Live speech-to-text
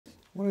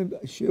I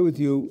want to share with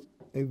you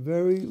a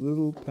very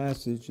little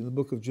passage in the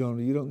book of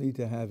Jonah. You don't need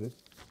to have it.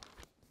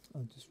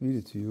 I'll just read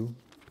it to you.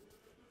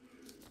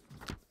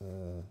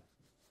 If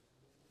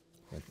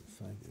I can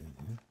find it in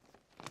here.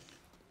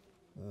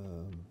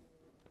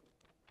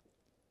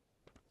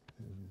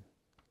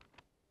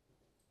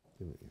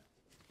 Here we go.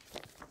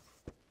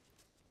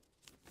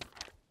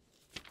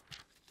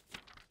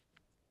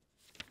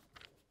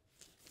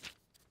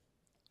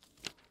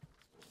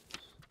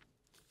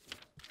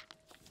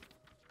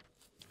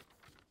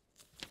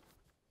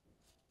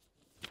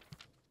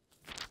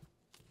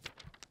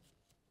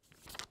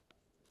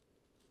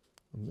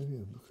 Maybe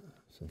I'll look a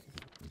second,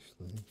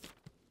 actually.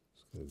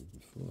 It's got to be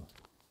before.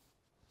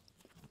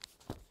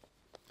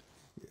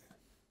 Yeah.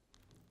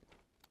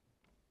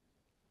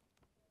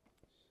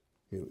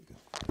 Here we go.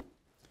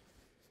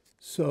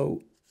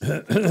 So,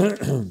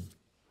 Kodesh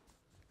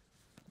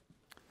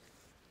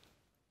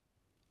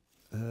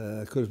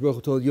Baruch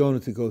Hu told Yonah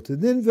to go to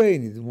Nineveh,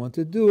 and he didn't want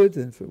to do it,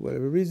 and for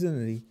whatever reason,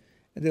 and he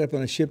ended up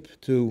on a ship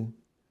to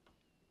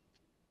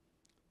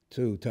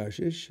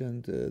Tarshish,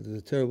 and there's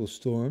a terrible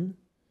storm.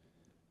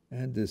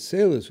 And the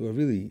sailors, who are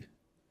really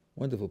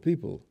wonderful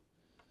people,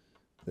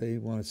 they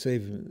want to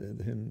save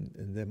him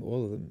and them,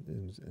 all of them,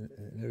 in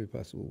every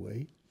possible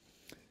way.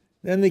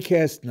 Then they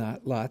cast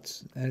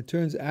lots, and it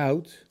turns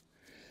out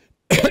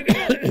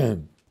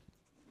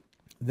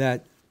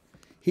that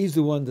he's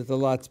the one that the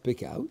lots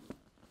pick out.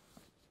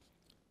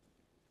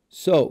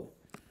 So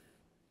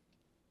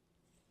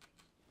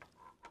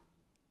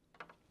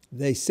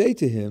they say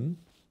to him,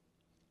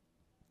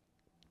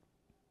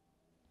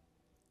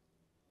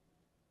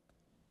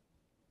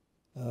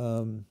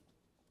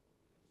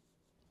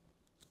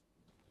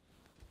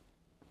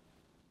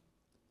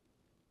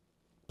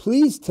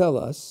 please tell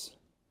us,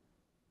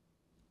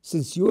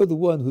 since you're the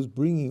one who's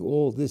bringing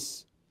all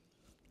this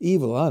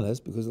evil on us,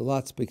 because the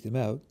lots picked him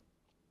out,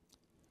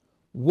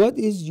 what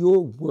is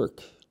your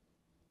work?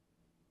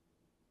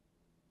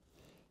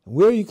 And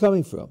where are you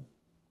coming from?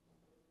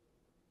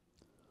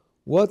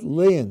 What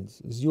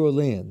land is your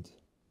land?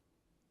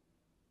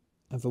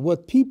 And for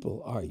what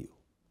people are you?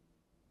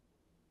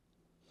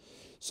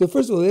 So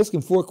first of all, they ask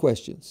him 4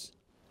 questions.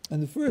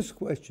 And the first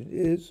question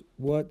is,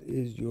 what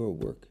is your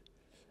work?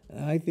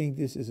 And I think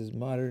this is as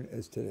modern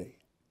as today.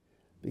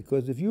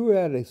 Because if you were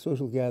at a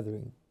social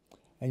gathering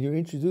and you're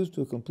introduced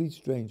to a complete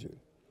stranger,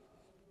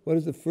 what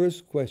is the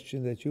first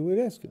question that you would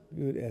ask him?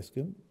 You would ask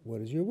him,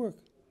 what is your work?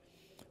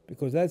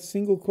 Because that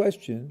single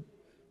question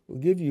will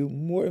give you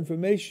more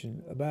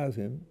information about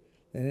him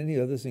than any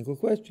other single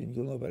question.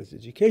 You'll know about his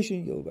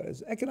education, you'll know about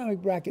his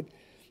economic bracket,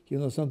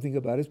 you'll know something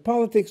about his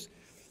politics,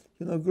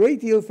 you'll know a great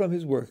deal from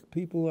his work.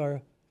 People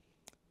are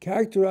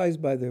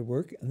characterized by their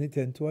work, and they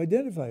tend to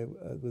identify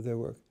with their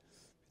work.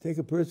 Take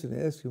a person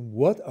and ask him,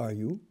 what are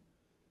you?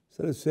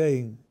 Instead of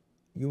saying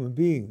human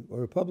being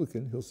or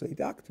Republican, he'll say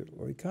doctor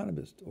or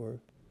economist or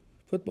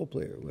football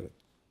player or whatever.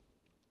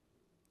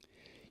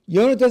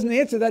 Yonah doesn't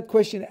answer that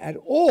question at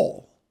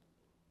all.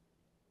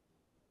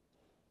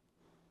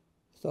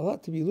 There's a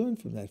lot to be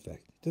learned from that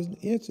fact. He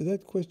doesn't answer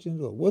that question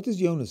at all. What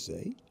does Yonah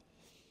say?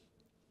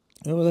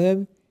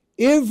 Every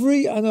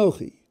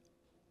Anochi,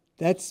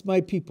 that's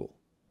my people.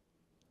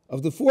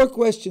 Of the 4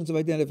 questions of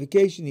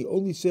identification, he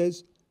only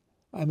says,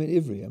 I'm an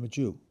Ivri, I'm a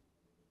Jew.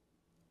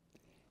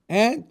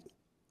 And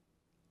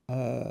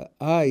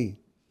I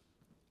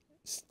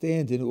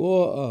stand in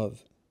awe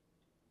of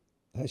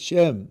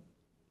Hashem,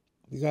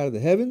 the God of the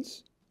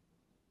heavens,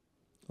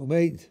 who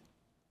made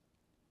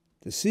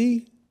the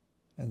sea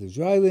and the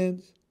dry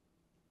land.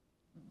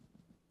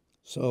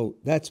 So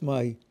that's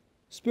my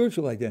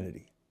spiritual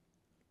identity.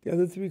 The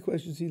other 3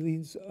 questions he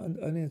leaves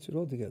unanswered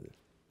altogether.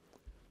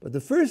 But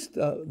the first,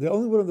 the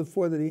only one of the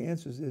 4 that he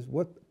answers is,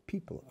 what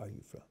people are you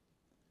from?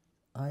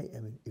 I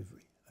am an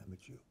Ivri, I'm a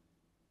Jew.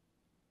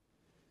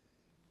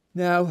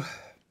 Now,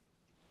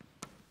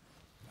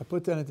 I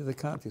put that into the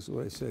context of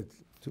what I said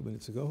 2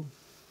 minutes ago.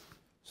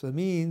 So it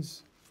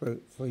means,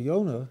 for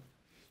Yonah,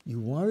 you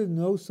want to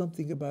know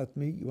something about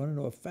me, you want to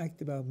know a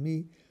fact about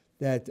me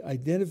that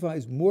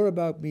identifies more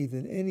about me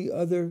than any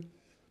other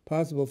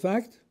possible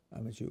fact?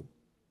 I'm a Jew.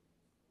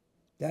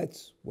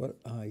 That's what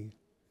I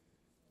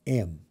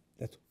am.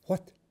 That's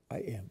what I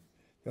am.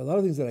 There are a lot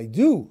of things that I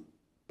do,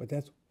 but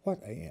that's what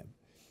I am.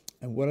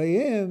 And what I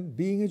am,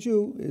 being a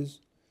Jew,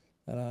 is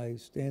that I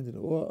stand in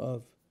awe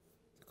of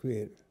the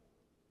Creator.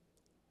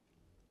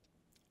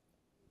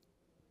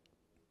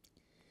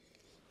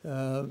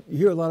 You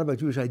hear a lot about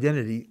Jewish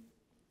identity,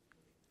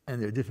 and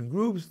there are different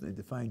groups. They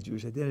define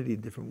Jewish identity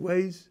in different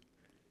ways.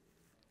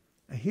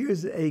 And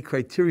here's a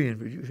criterion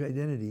for Jewish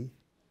identity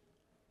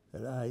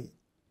that I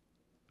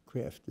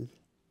crafted.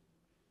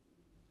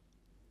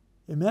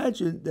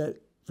 Imagine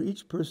that for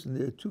each person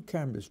there are 2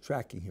 cameras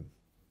tracking him,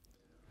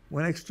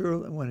 one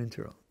external and one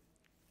internal.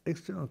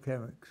 External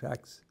camera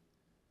tracks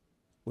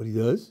what he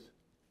does,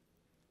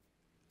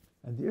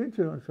 and the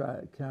internal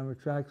camera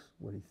tracks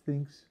what he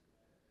thinks,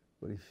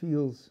 what he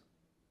feels,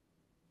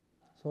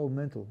 his whole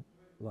mental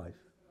life.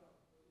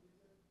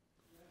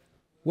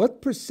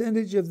 What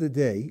percentage of the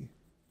day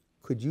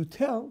could you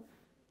tell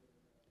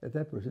that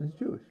that person is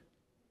Jewish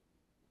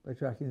by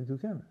tracking the two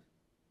cameras.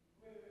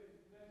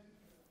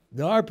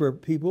 There are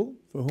people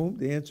for whom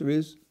the answer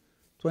is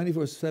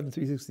 24/7,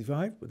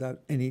 365,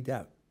 without any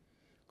doubt.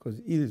 Because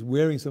either he's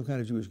wearing some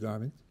kind of Jewish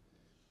garment,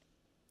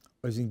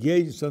 or he's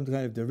engaged in some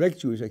kind of direct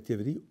Jewish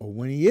activity, or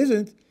when he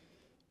isn't,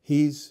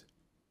 he's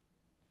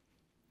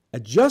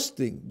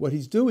adjusting what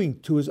he's doing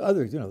to his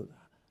others.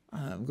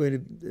 I'm going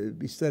to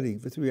be studying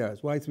for 3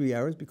 hours. Why 3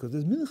 hours? Because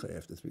there's mincha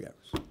after 3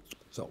 hours.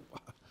 So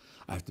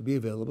I have to be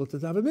available to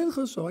daven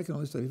mincha, so I can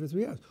only study for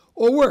 3 hours.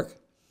 Or work.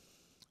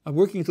 I'm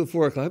working until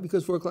 4 o'clock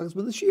because 4 o'clock is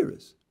when the shir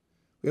is.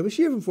 We have a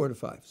shir from 4 to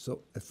 5.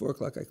 So at 4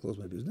 o'clock I close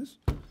my business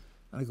and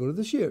I go to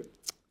the shir.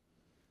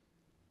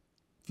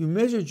 If you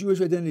measure Jewish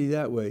identity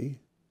that way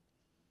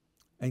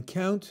and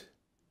count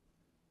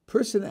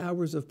person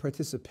hours of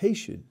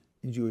participation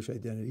in Jewish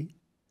identity,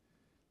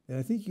 then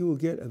I think you will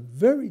get a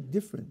very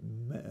different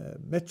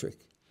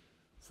metric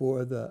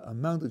for the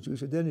amount of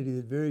Jewish identity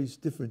that various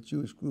different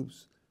Jewish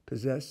groups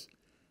possess.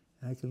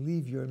 And I can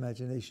leave your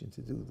imagination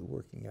to do the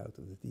working out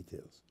of the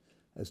details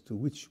as to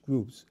which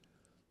groups,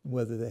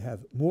 whether they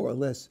have more or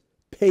less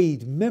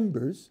paid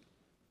members,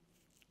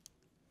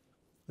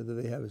 whether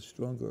they have a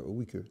stronger or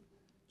weaker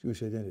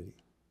Jewish identity.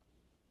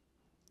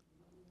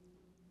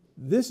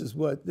 This is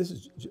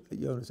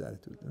Yonah's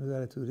attitude. Yonah's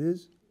attitude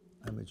is,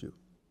 I'm a Jew.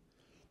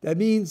 That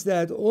means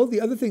that all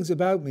the other things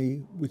about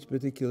me, which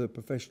particular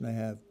profession I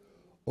have,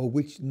 or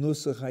which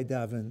nusach I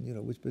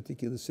daven, which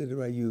particular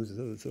siddur I use,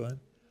 and so on,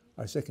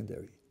 are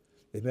secondary.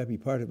 They may be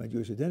part of my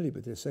Jewish identity,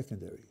 but they're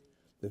secondary.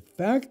 The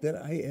fact that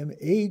I am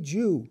a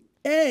Jew,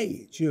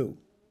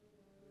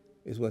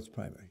 is what's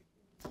primary.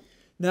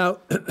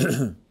 Now,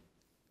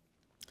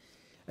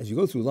 as you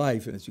go through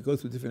life and as you go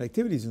through different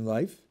activities in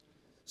life,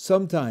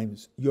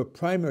 sometimes your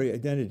primary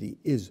identity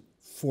is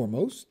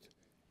foremost,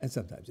 and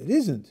sometimes it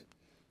isn't.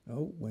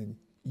 When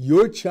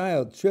your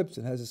child trips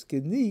and has a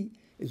skinned knee,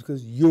 it's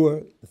because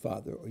you're the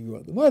father or you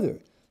are the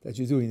mother that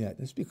you're doing that.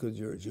 It's because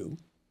you're a Jew.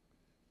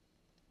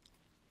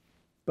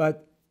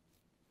 But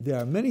there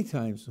are many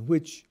times in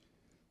which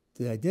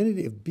the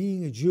identity of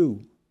being a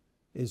Jew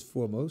is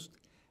foremost,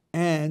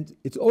 and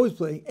it's always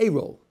playing a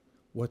role.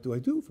 What do I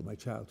do for my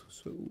child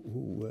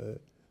who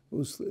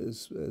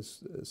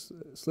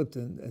slipped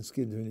and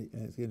skinned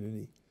her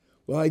knee?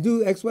 Well, I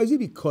do X, Y, Z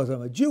because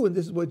I'm a Jew, and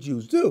this is what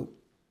Jews do.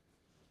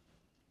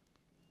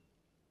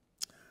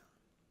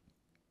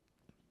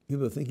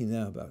 People are thinking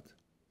now about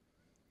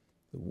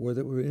the war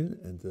that we're in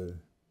and the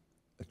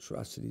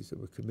atrocities that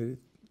were committed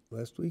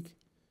last week,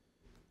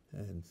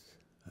 and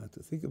how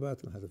to think about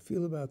them, how to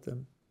feel about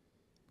them.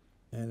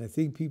 And I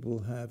think people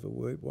have a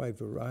wide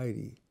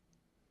variety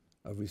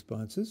of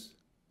responses,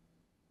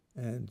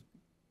 and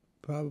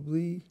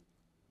probably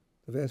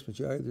the vast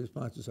majority of the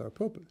responses are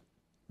appropriate.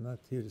 I'm not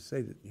here to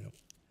say that,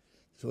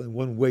 there's only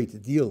one way to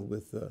deal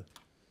with the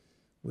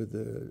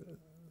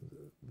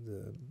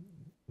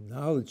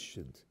knowledge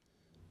and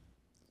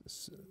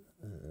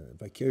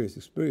vicarious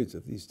experience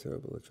of these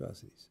terrible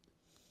atrocities.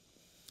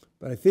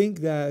 But I think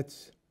that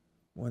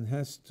one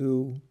has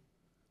to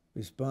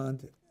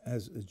respond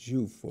as a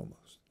Jew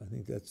foremost. I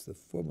think that's the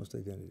foremost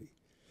identity.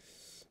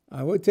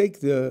 I would take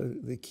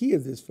the key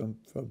of this from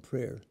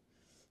prayer.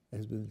 It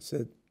has been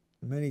said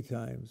many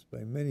times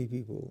by many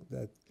people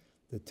that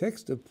the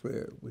text of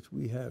prayer, which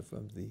we have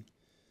from the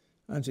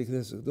Anshe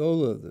Knesset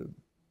Gdola, the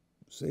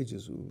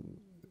sages who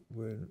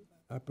were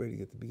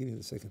operating at the beginning of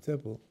the Second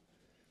Temple,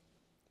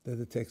 that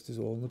the text is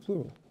all in the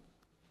plural.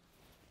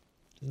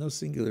 There's no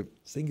singular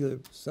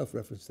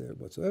self-reference there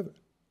whatsoever.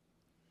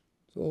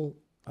 It's all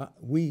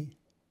we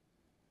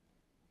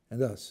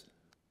and us.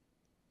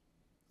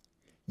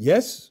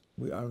 Yes,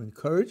 we are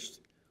encouraged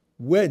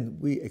when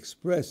we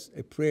express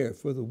a prayer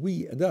for the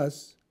we and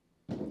us.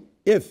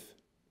 If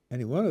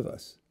any one of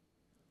us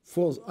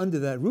falls under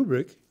that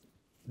rubric,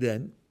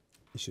 then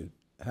he should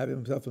have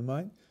himself in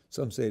mind.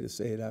 Some say to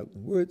say it out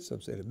in words,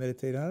 some say to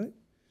meditate on it.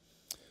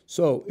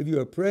 So if you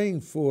are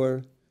praying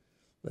for,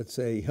 let's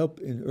say, help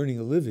in earning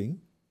a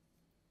living,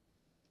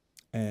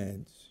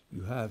 and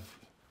you have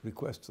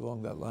requests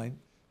along that line,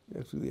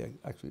 actually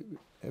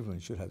everyone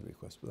should have a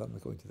request, but I'm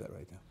not going to that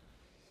right now.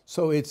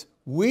 So it's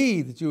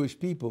we, the Jewish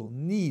people,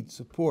 need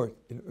support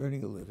in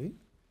earning a living,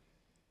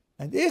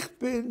 and ich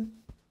bin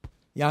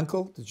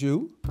Yankel, the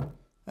Jew,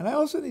 and I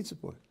also need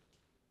support.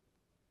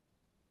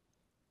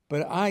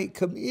 But I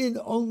come in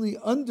only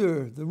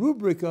under the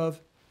rubric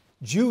of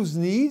Jews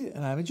need,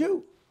 and I'm a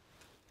Jew.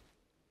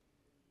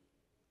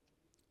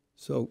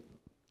 So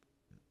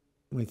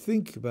when we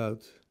think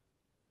about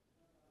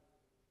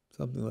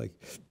something like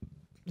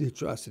the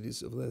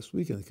atrocities of last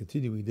week and the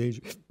continuing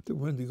danger that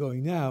we're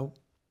undergoing now,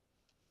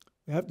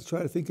 we have to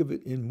try to think of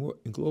it in more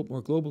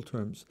global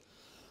terms,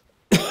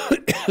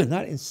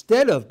 not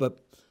instead of, but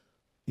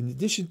in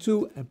addition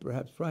to, and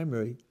perhaps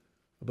primary,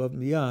 above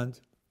and beyond,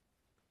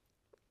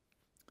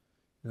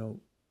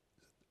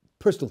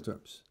 personal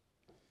terms,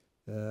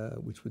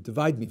 which would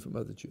divide me from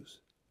other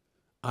Jews.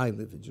 I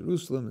live in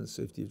Jerusalem, in the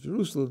safety of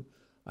Jerusalem.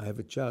 I have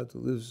a child who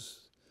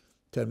lives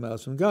 10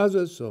 miles from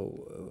Gaza,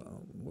 so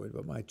I'm worried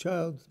about my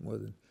child more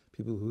than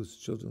people whose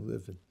children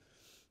live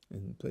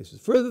in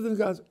places further than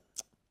Gaza.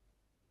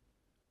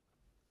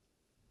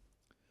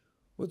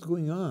 What's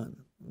going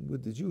on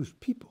with the Jewish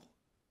people?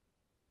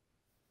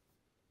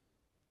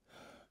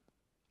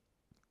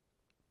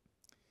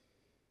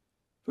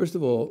 First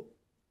of all,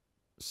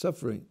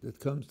 suffering that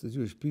comes to the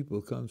Jewish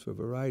people comes for a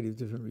variety of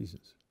different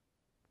reasons.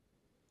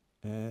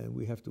 And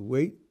we have to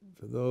wait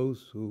for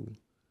those who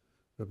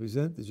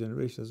represent the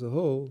generation as a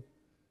whole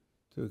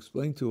to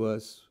explain to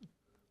us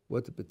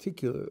what the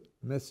particular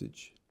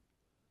message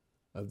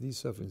of these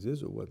sufferings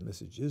is, or what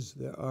messages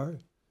there are.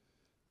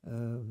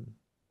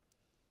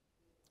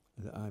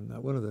 I'm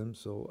not one of them,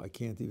 so I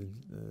can't even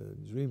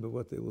dream of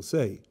what they will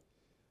say.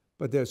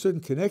 But there are certain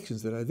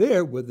connections that are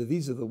there. Whether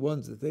these are the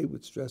ones that they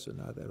would stress or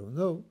not, I don't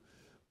know.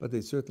 But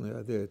they certainly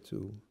are there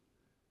to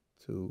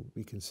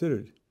be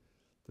considered.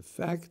 The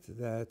fact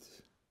that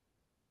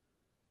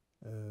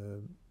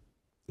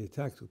the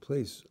attack took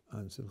place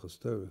on Simchas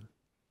Torah,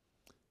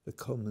 the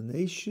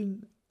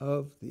culmination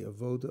of the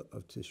avoda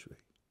of Tishrei,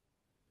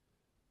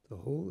 the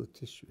whole of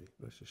Tishrei,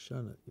 Rosh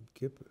Hashanah, Yom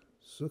Kippur,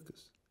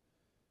 Sukkot,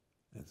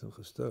 and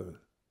Simchas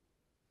Torah,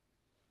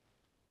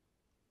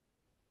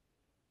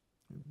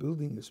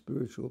 building a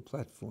spiritual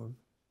platform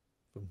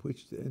from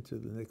which to enter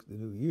the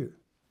new year.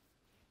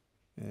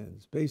 And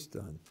it's based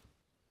on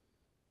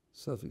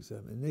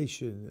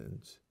self-examination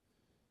and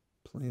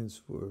plans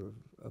for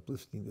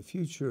uplifting the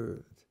future,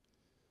 and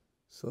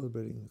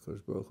celebrating the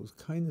Kodesh Baruch Hu's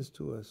kindness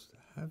to us. To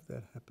have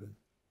that happen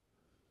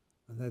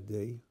on that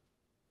day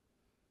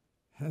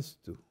has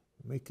to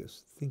make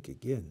us think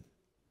again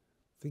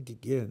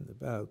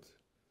about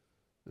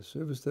the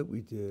service that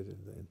we did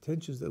and the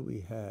intentions that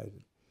we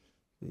had,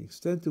 the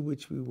extent to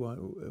which we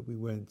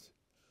went,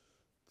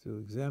 to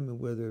examine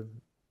whether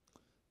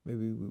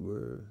maybe we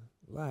were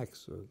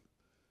lax or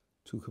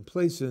too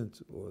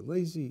complacent or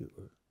lazy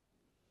or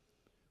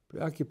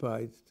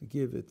preoccupied to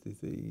give it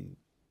the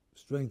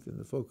strength and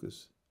the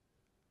focus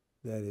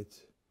that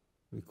it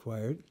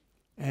required.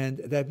 And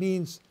that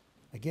means,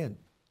 again,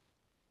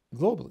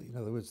 globally, in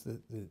other words, the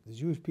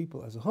Jewish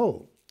people as a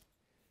whole,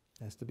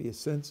 has to be a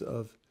sense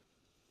of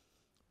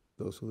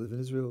those who live in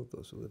Israel,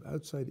 those who live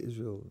outside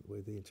Israel, the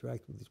way they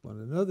interact with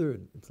one another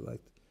and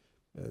intellect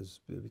as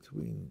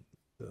between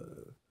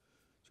the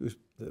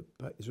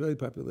Israeli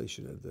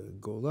population and the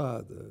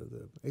Golah,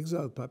 the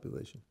exiled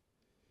population.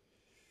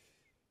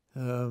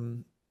 I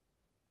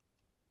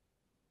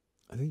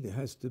think there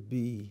has to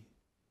be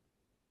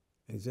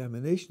an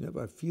examination of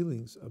our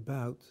feelings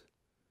about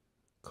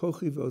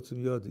kochi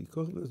v'otzim yodi.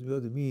 Kochi v'otzim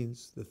yodi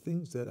means the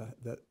things that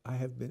I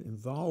have been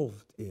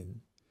involved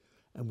in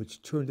and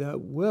which turned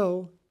out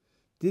well,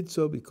 did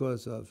so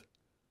because of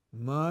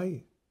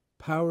my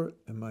power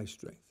and my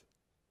strength.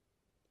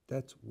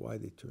 That's why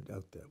they turned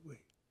out that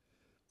way,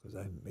 because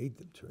I made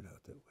them turn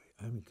out that way.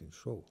 I'm in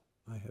control.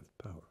 I have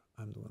power.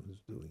 I'm the one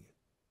who's doing it.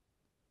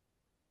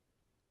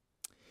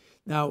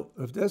 Now,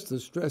 Rav Dessler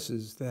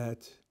stresses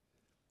that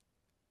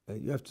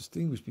you have to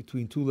distinguish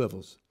between two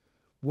levels.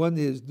 One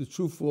is the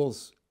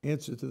true-false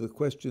answer to the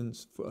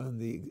questions on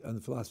the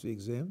philosophy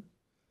exam.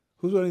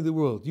 Who's running the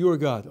world? You or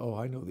God? Oh,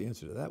 I know the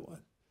answer to that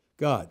one.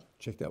 God.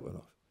 Check that one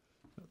off.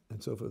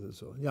 And so forth and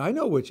so on. Yeah, I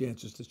know which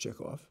answers to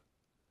check off.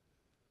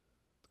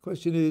 The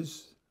question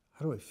is,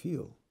 how do I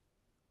feel?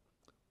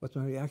 What's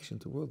my reaction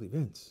to world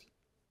events?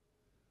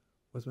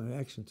 What's my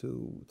reaction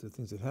to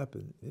things that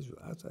happen in Israel,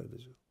 outside of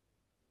Israel?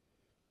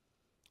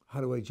 How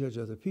do I judge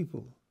other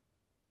people?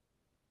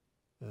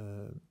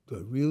 Do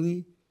I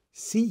really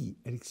see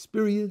and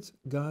experience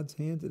God's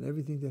hand in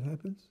everything that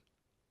happens?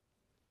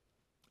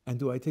 And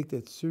do I take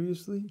that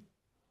seriously?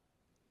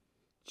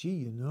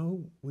 Gee,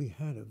 we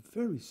had a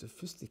very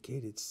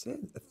sophisticated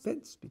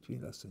fence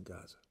between us and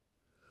Gaza,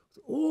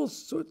 with all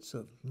sorts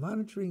of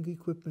monitoring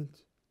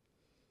equipment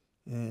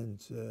and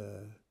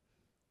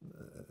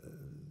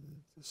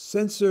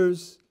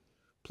sensors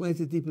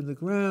planted deep in the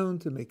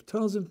ground to make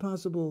tunnels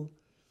impossible,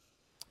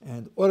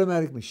 and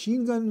automatic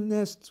machine gun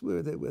nests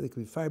where they could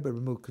be fired by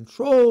remote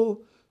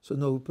control, so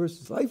no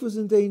person's life was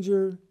in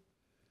danger.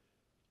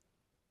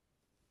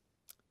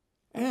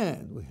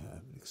 And we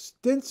have an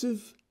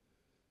extensive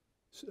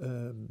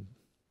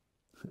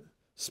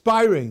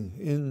spying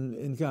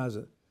in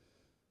Gaza.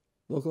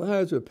 Local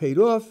Arabs were paid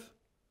off,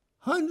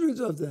 hundreds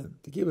of them,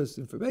 to give us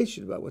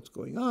information about what's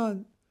going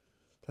on.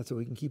 That's how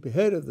we can keep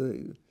ahead of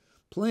the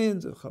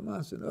plans of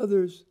Hamas and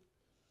others.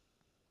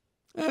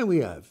 And we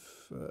have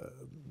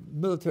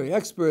military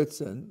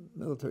experts and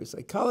military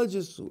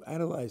psychologists who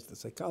analyze the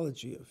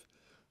psychology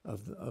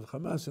of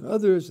Hamas and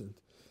others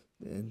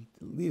and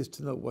lead us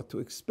to know what to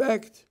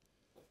expect.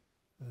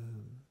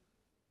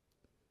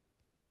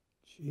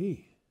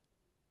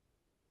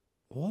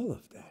 All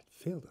of that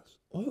failed us.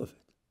 All of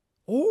it.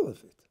 All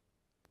of it.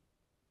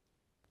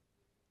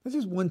 Not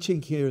just one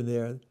chink here and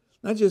there.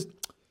 Not just,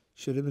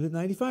 should have been at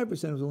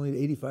 95%, it was only at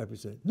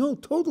 85%. No,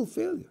 total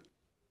failure.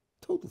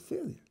 Total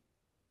failure.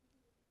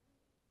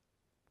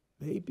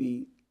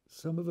 Maybe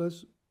some of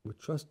us were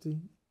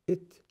trusting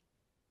it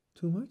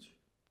too much.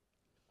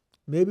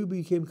 Maybe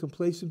we became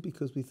complacent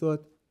because we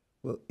thought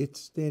Well, it's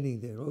standing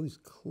there. All these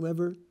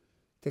clever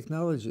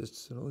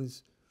technologists and all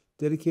these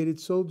dedicated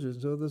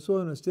soldiers and so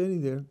on are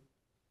standing there.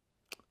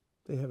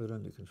 They have it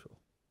under control.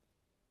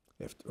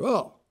 After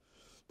all,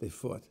 they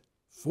fought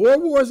 4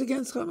 wars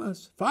against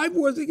Hamas, 5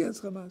 wars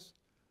against Hamas.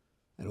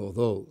 And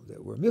although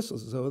there were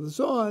missiles and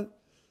so on,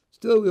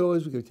 still we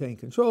always retained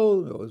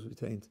control, we always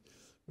retained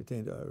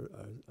our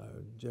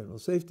general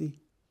safety.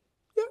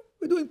 Yeah,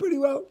 we're doing pretty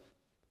well.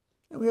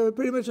 And we have it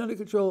pretty much under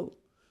control.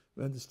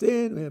 We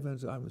understand,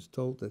 I was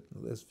told that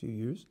in the last few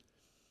years,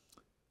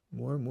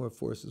 more and more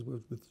forces were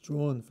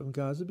withdrawn from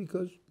Gaza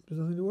because there's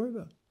nothing to worry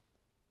about.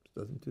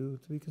 There's nothing to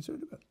be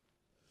concerned about.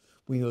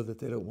 We know that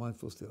they don't want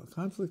full-scale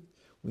conflict.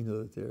 We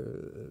know that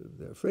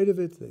they're afraid of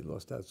it. They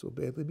lost out so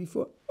badly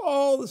before.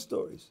 All the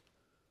stories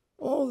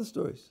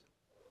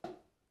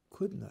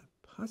could not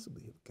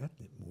possibly have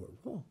gotten it more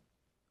wrong.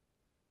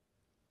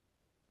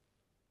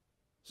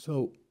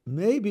 So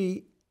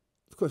maybe,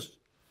 of course,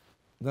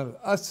 none of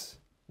us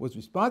was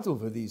responsible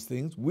for these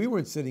things. We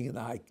weren't sitting in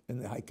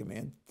the high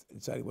command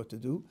deciding what to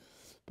do.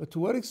 But to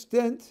what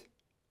extent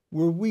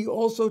were we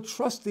also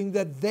trusting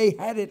that they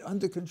had it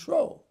under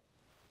control?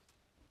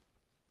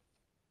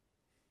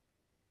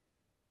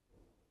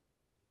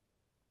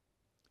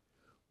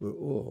 We're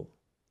all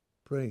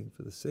praying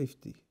for the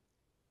safety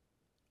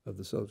of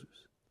the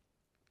soldiers.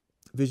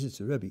 Visions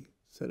to Rabbi,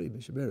 Sari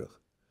Mishaberach,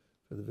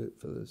 for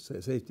the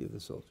safety of the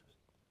soldiers.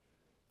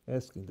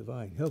 Asking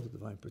divine help,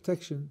 divine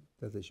protection,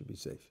 that they should be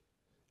safe.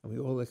 And we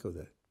all echo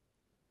that.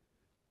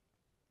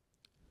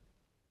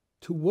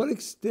 To what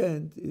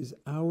extent is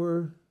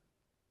our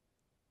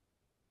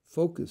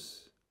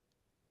focus,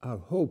 our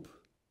hope,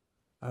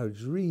 our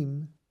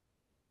dream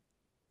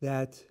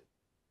that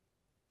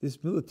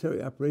this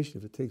military operation,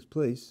 if it takes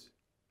place,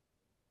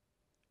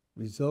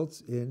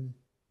 results in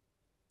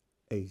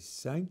a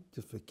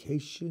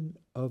sanctification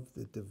of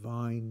the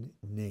divine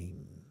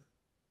name?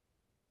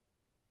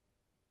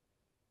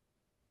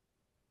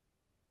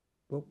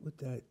 What would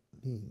that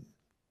mean?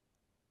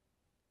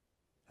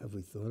 Have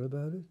we thought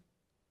about it?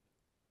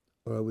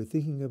 Or are we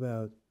thinking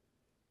about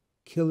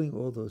killing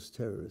all those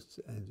terrorists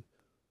and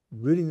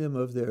ridding them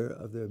of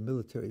their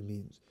military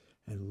means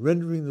and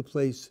rendering the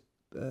place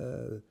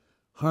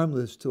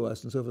harmless to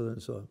us and so forth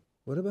and so on?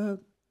 What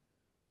about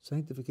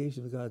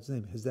sanctification of God's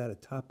name? Is that a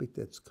topic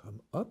that's come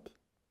up?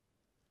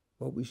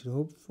 What we should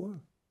hope for?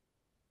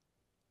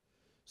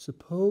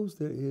 Suppose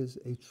there is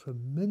a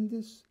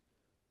tremendous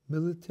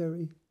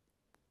military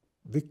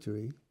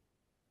victory,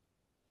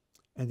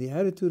 and the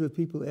attitude of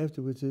people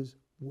afterwards is,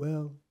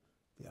 well,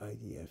 the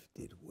IDF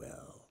did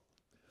well.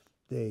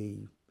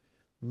 They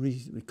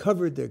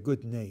recovered their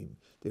good name.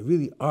 They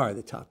really are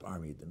the top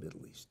army in the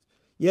Middle East.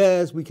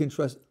 Yes, we can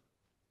trust.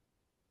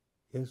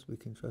 Yes, we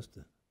can trust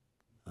them.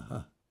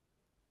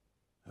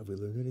 Have we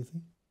learned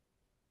anything?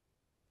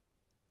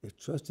 If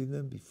trusting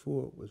them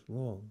before was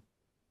wrong,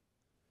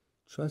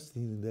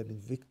 trusting them in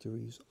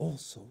victory is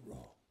also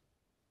wrong.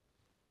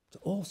 It's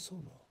also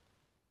wrong.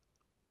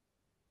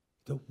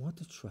 Don't want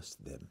to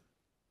trust them.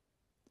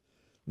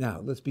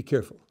 Now, let's be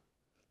careful.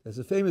 There's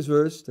a famous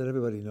verse that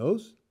everybody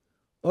knows.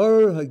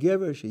 Or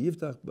hagever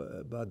sheyiftach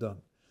ba'adam.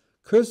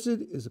 Cursed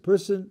is the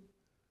person,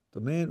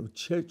 the man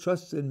who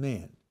trusts in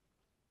man.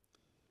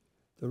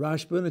 The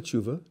Rashba and the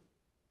Tshuva,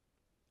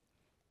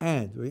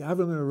 and Rabbi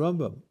Avram and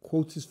the Rambam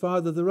quotes his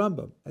father, the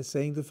Rambam, as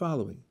saying the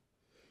following.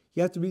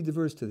 You have to read the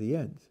verse to the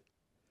end.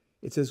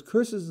 It says,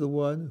 cursed is the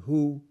one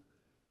who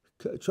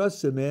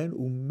trusts in man,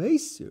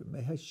 umeisir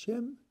me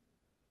Hashem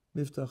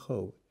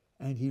miftacho,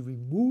 and he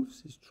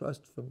removes his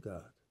trust from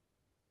God.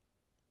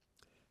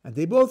 And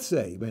they both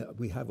say,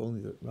 we have only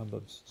the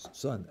Rambam's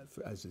son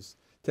as his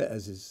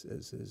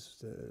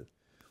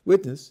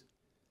witness.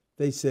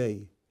 They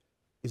say,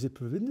 is it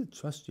forbidden to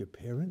trust your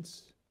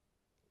parents?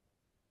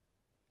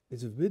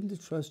 Is it forbidden to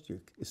trust your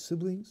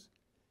siblings,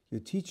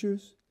 your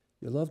teachers,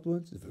 your loved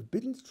ones? Is it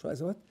forbidden to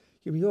trust what?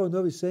 You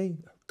know he's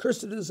saying,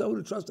 cursed is someone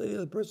who trusts any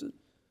other person?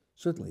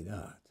 Certainly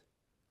not.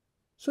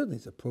 Certainly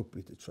it's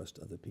appropriate to trust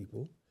other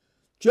people.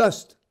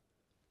 Just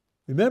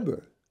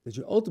remember that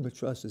your ultimate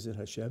trust is in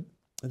Hashem,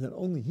 and that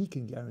only He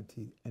can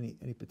guarantee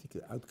any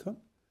particular outcome.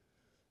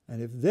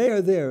 And if they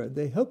are there and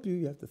they help you,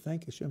 you have to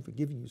thank Hashem for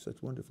giving you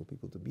such wonderful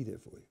people to be there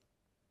for you.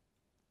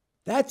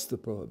 That's the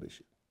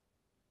prohibition.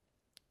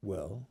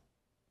 Well,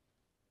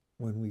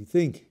 when we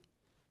think,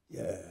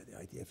 yeah, the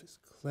IDF is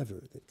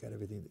clever, they've got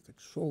everything under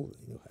control,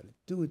 they know how to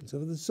do it, and so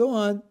forth and so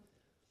on,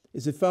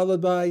 is it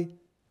followed by,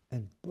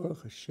 and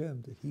Baruch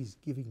Hashem, that He's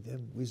giving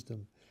them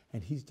wisdom,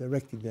 and He's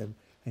directing them,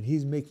 and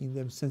He's making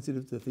them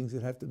sensitive to the things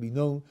that have to be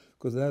known,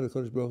 because without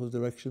HaKadosh Baruch Hu's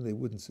direction, they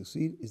wouldn't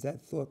succeed. Is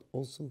that thought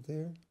also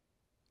there?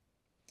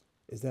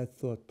 Is that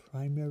thought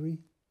primary?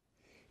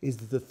 Is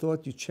it the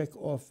thought you check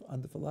off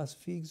on the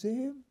philosophy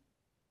exam?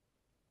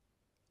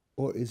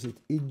 Or is it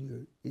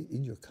in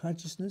your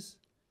consciousness?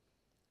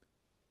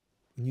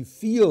 When you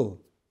feel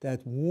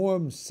that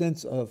warm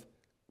sense of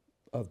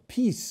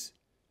peace,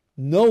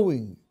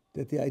 knowing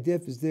that the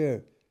IDF is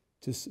there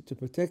to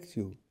protect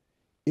you,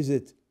 is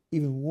it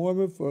even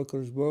warmer for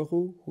HaKadosh Baruch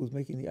Hu, who's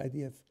making the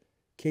IDF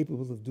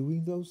capable of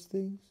doing those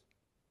things?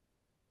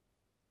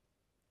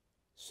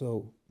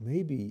 So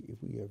maybe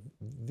if we are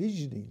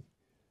visioning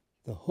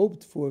the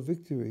hoped-for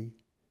victory,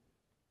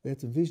 we have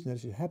to envision that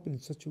it should happen in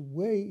such a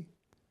way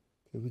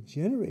that it would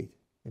generate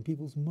in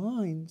people's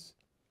minds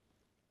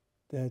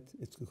that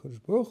it's the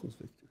Kodesh Baruch Hu's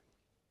victory.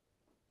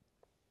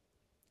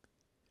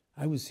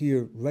 I was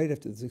here right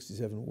after the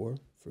 67 war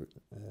for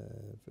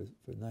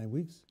 9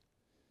 weeks.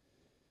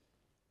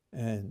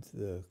 And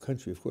the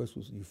country, of course,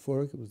 was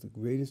euphoric. It was the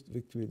greatest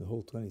victory in the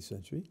whole 20th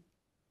century.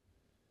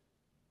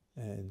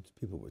 And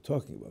people were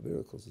talking about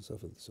miracles and so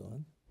forth and so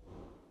on.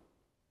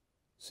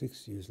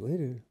 6 years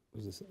later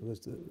was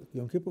the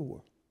Yom Kippur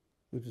War,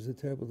 which was a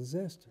terrible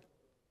disaster.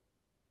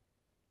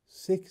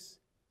 6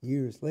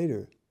 years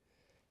later,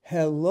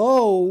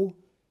 hello,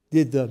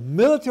 did the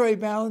military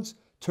balance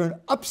turn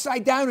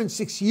upside down in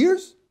 6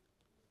 years?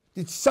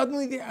 Did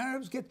suddenly the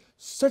Arabs get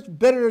such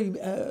better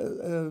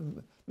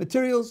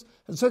materials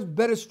and such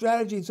better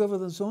strategy and so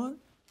forth and so on?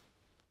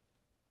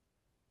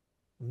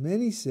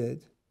 Many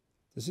said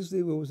the 6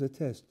 Day War was a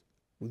test.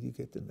 Will you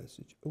get the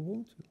message or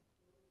won't you?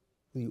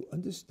 Will you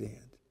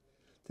understand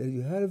that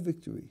you had a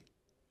victory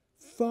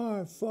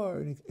far, far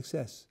in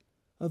excess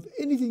of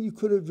anything you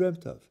could have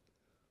dreamt of?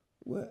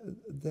 Well,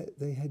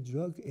 they had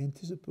dug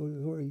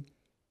anticipatory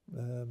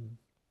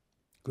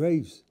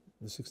graves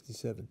in the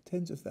 67,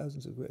 tens of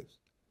thousands of graves.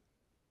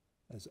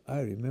 As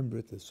I remember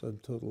it, the sum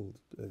total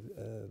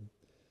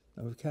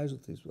number of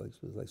casualties was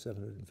like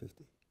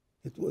 750.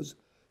 It was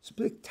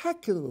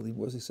spectacularly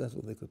more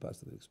successful than they could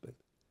possibly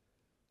expect.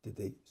 Did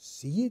they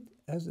see it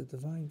as a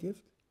divine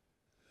gift?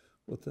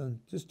 Well, then,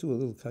 just do a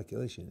little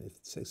calculation. If,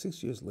 say,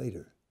 6 years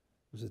later,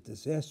 it was a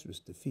disastrous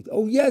defeat.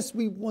 Oh, yes,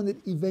 we won it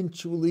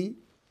eventually,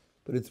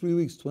 but in 3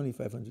 weeks,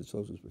 2,500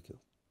 soldiers were killed.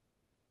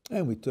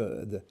 And we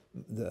took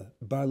the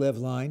Bar-Lev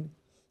line,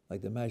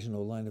 like the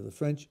Maginot Line of the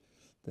French,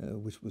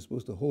 which was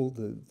supposed to hold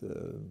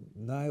the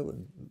Nile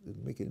and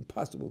make it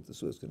impossible, the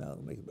Suez Canal,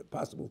 and make it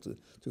impossible to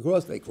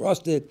cross. They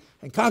crossed it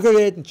and conquered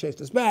it and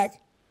chased us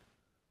back.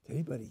 Did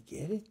anybody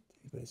get it?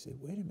 Did anybody say,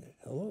 wait a minute,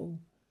 hello?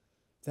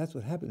 If that's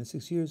what happened in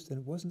 6 years, then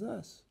it wasn't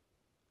us.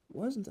 It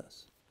wasn't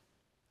us.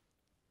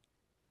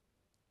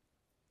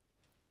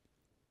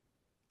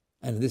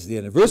 And this is the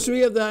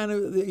anniversary of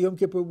the Yom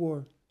Kippur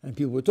War. And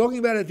people were talking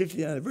about it,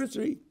 50th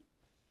anniversary.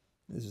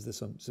 This is the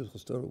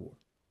Simchas Torah War.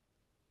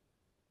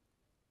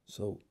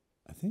 So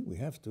I think we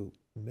have to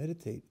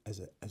meditate as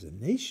a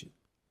nation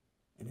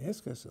and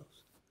ask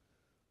ourselves,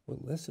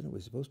 what lesson are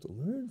we supposed to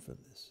learn from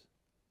this?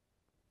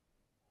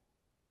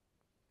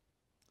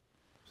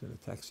 I was in a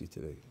taxi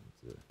today.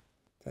 The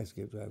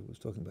taxi cab driver was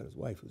talking about his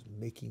wife who was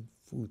making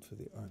food for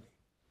the army.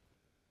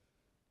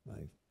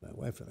 My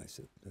wife and I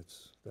said,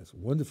 that's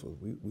wonderful.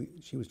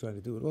 She was trying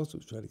to do it also. She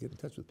was trying to get in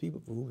touch with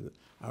people for whom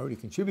I already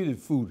contributed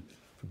food,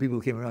 for people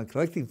who came around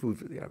collecting food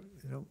for the army.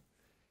 You know,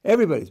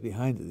 everybody's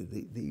behind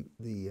it.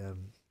 The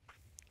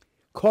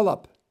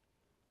call-up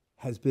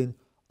has been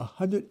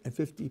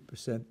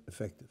 150%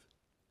 effective.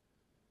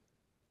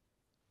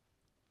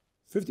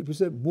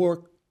 50%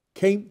 more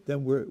came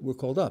than were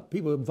called up.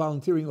 People are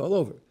volunteering all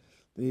over.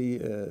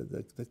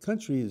 The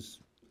country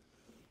is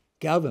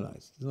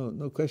galvanized.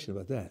 No question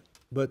about that.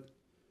 But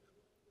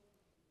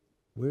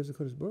where's the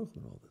Kodesh Baruch Hu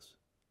in all this?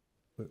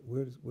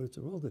 Where's the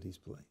role that he's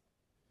playing?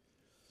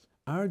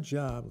 Our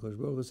job, Kodesh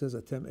Baruch Hu says,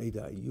 "Atem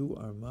Eidai," you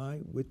are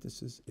my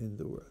witnesses in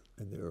the world,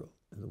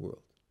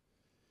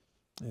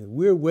 And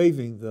we're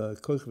waving the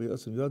Koch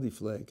V'Yosem Yodi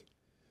flag,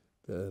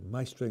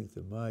 my strength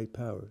and my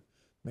power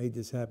made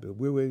this happen.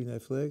 We're waving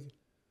that flag.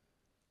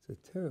 It's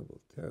a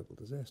terrible, terrible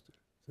disaster.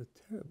 It's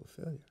a terrible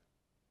failure.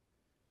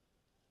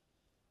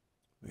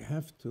 We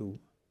have to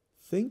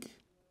think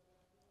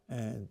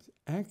and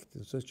act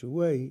in such a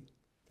way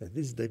that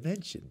this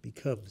dimension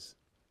becomes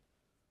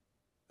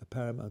a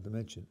paramount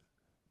dimension.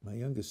 My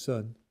youngest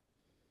son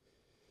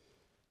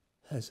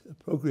has a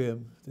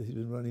program that he's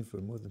been running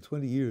for more than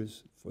 20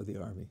 years for the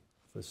Army,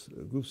 for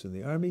groups in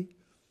the Army,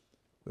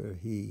 where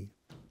he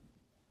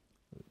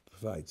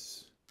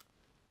provides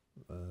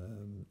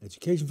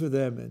education for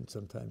them and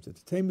sometimes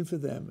entertainment for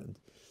them. And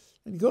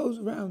he goes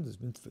around, there's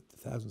been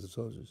thousands of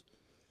soldiers.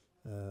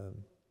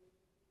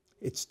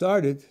 It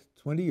started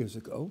 20 years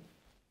ago,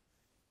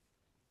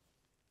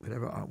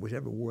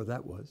 whichever war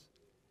that was,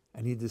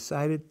 and he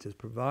decided to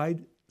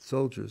provide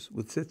soldiers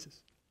with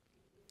tzitzis.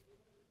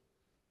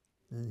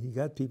 And he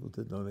got people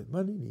to donate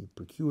money, and he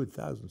procured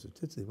thousands of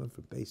tzitzis. He went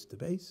from base to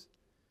base,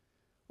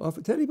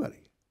 offered to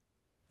anybody.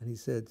 And he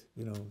said,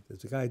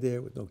 there's a guy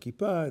there with no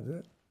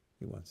kippah,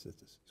 he wants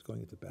tzitzis. He's going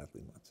into battle,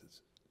 he wants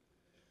tzitzis.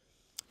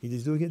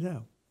 He's doing it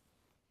now.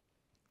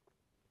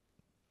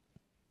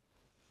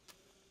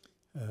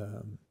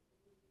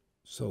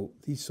 So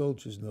these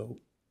soldiers know,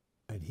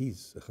 and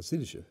he's a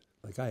Hasidic,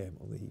 like I am,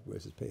 only he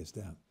wears his payas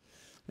down.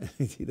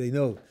 They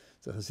know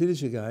it's a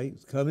Hasidic guy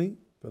who's coming,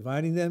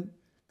 providing them,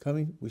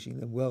 wishing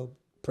them well,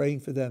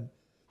 praying for them,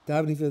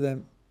 davening for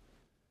them.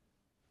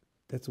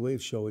 That's a way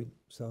of showing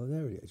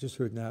solidarity. I just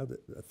heard now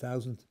that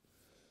 1,000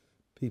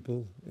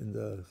 people in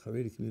the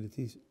Haredi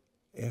communities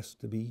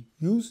asked to be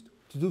used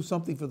to do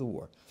something for the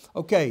war.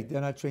 Okay,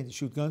 they're not trained to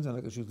shoot guns, they're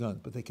not going to shoot guns,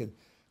 but they can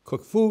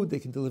cook food, they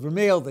can deliver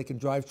mail, they can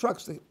drive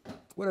trucks,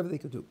 whatever they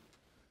could do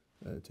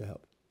to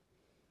help.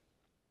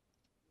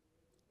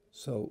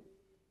 So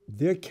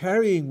they're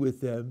carrying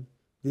with them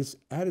this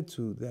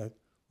attitude that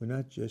we're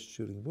not just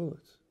shooting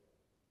bullets.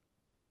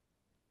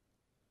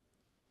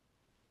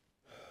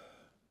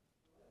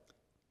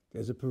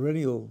 There's a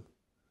perennial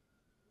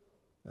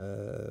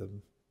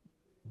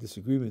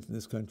disagreement in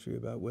this country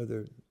about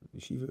whether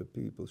yeshiva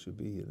people should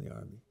be in the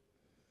army.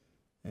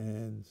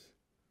 And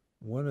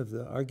one of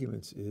the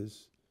arguments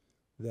is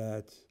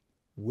that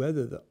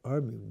whether the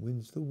army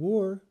wins the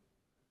war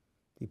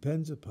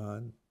depends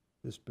upon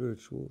the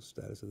spiritual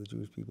status of the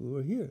Jewish people who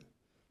are here.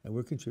 And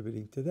we're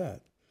contributing to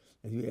that.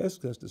 And if you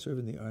ask us to serve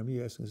in the army,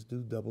 you're asking us to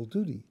do double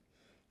duty.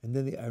 And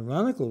then the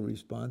ironical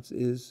response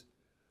is,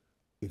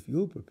 if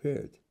you're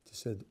prepared to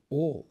send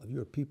all of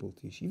your people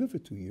to yeshiva for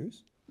 2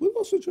 years, we'll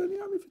also join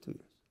the army for 2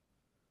 years.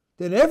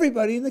 Then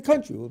everybody in the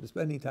country will be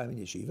spending time in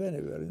yeshiva, and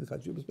everybody in the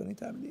country will be spending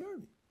time in the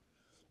army.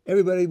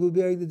 Everybody will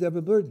be bearing the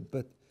double burden,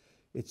 but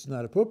it's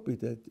not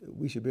appropriate that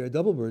we should bear a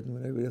double burden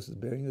when everybody else is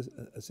bearing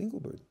a single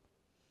burden.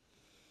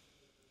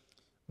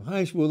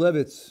 Chaim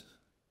Shmulevitz,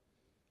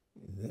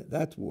 in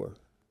that war,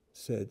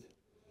 said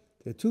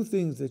there are two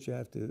things that you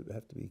have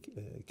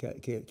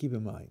to keep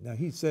in mind. Now,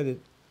 he said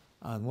it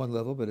on one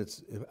level, but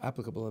it's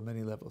applicable on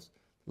many levels.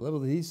 The level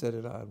that he said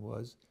it on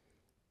was,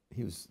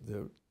 he was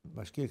the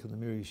mashgiach of the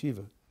Mir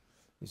Yeshiva.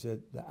 He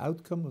said, the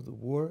outcome of the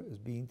war is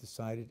being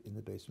decided in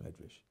the Beis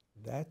Medrash.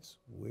 That's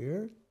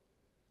where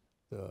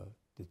the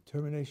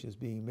determination is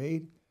being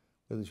made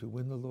whether they should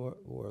win the war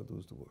or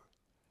lose the war.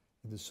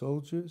 And the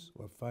soldiers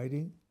who are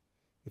fighting,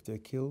 if they're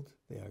killed,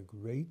 they are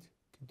great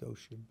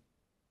Kedoshim.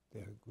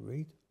 They are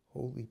great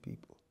holy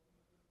people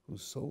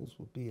whose souls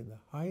will be in the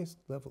highest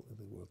level in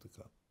the world to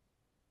come.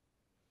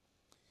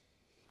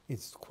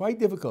 It's quite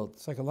difficult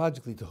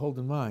psychologically to hold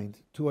in mind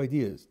two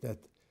ideas, that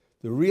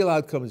the real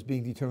outcome is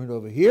being determined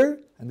over here,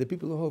 and the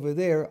people over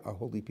there are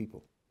holy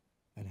people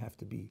and have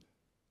to be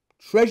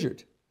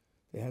treasured.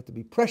 They have to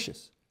be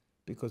precious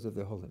because of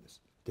their holiness.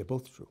 They're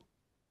both true.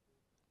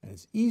 And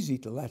it's easy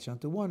to latch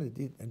onto one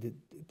and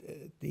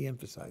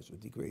de-emphasize or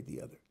degrade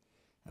the other.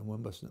 And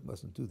one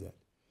mustn't do that.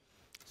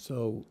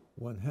 So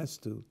one has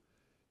to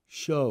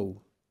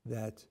show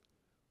that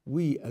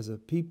we as a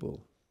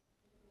people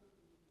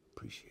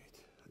appreciate,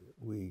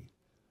 we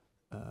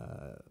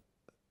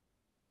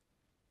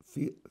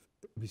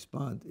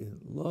respond in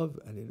love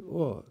and in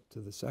awe to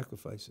the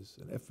sacrifices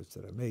and efforts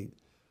that are made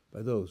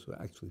by those who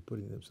are actually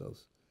putting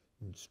themselves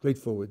in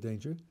straightforward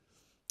danger.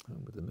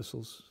 With the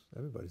missiles,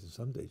 everybody's in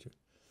some danger.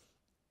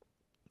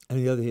 And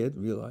on the other hand,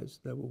 realize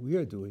that what we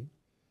are doing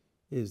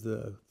is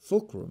the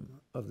fulcrum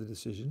of the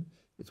decision.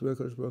 It's where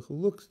Kodesh Baruch Hu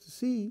looks to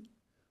see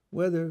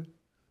whether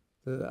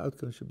the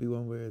outcome should be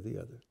one way or the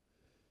other.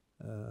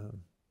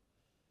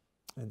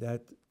 And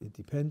that it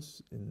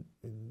depends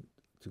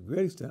to a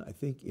great extent, I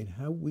think, in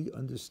how we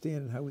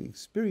understand and how we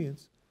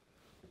experience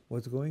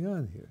what's going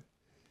on here.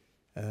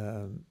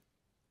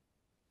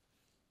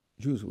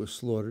 Jews were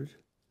slaughtered.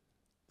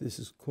 This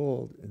is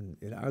called,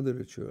 in our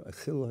literature,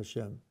 Achil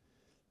Hashem,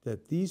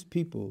 that these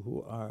people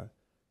who are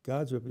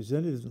God's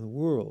representatives in the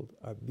world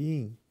are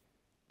being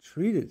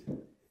treated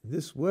in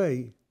this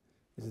way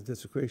is a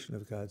desecration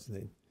of God's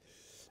name.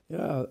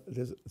 Yeah,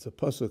 it's a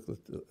pasuk,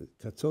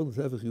 Katzol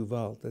Tevach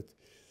Yuval, that's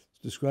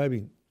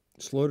describing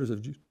slaughters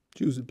of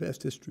Jews in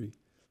past history,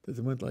 that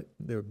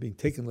they were being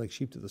taken like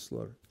sheep to the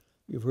slaughter.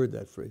 You've heard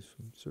that phrase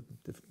from certain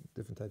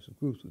different types of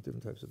groups with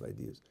different types of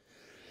ideas.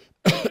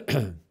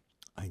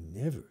 I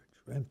never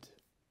dreamt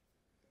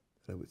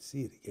that I would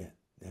see it again.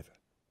 Never.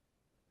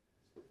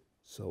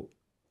 So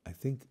I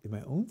think in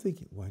my own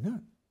thinking, why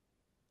not?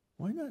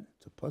 Why not?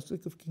 It's a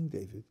pasuk of King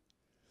David.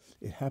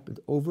 It happened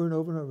over and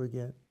over and over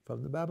again,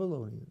 from the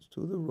Babylonians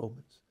to the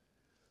Romans,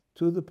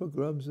 to the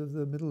pogroms of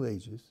the Middle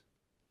Ages.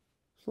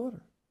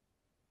 Slaughter.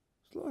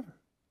 Slaughter.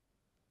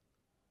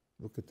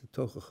 Look at the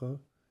Tochacha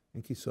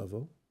in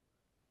Kisavo.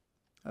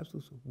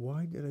 Absolutely.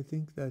 Why did I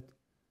think that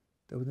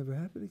would never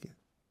happen again?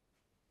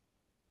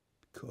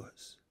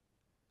 Because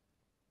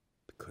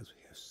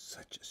we have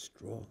such a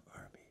strong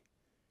army.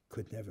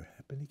 Could never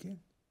happen again.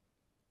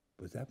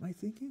 Was that my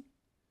thinking?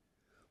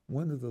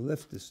 One of the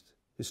leftist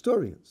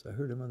historians, I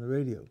heard him on the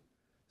radio,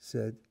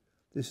 said,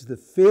 this is the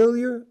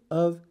failure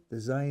of the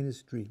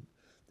Zionist dream.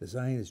 The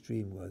Zionist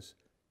dream was,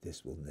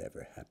 this will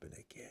never happen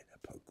again. A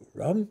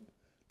pogrom,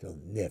 there'll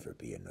never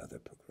be another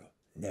pogrom.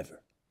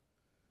 Never.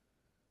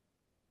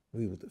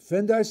 We will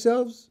defend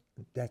ourselves.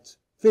 That's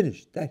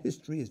finished. That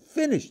history is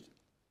finished.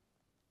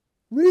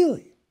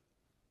 Really?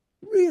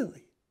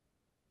 Really?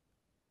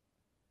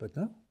 But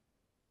no.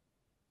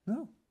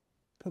 No.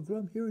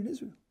 Pogrom here in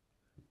Israel.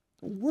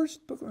 The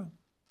worst pogrom.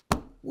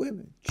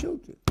 Women,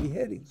 children,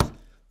 beheadings,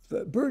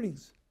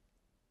 burnings.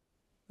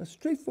 A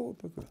straightforward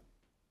pogrom.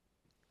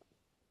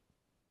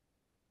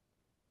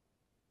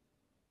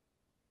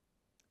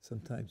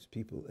 Sometimes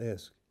people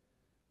ask,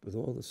 with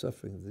all the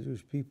suffering of the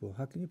Jewish people,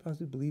 how can you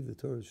possibly believe the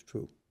Torah is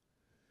true?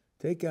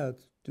 Take out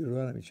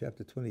Deuteronomy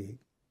chapter 28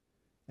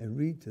 and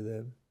read to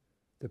them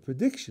the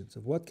predictions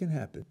of what can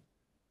happen,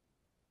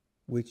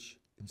 which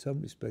in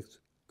some respects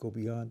go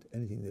beyond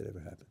anything that ever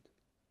happened.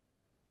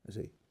 I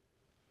say,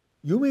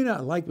 you may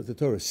not like what the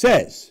Torah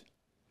says,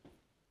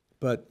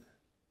 but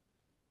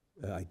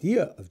the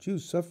idea of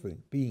Jews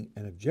suffering being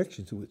an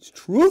objection to its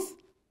truth,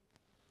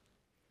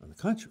 on the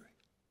contrary,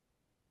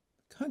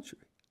 the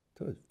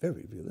Torah is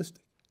very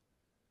realistic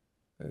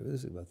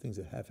about things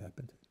that have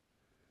happened.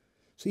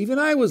 So even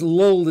I was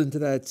lulled into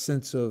that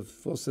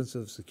false sense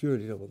of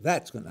security. Well,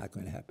 that's not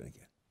going to happen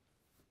again.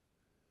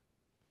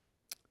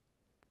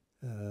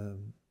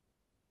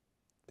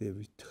 The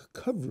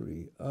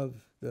recovery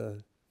of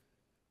the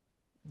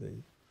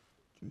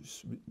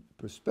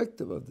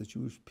perspective of the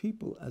Jewish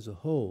people as a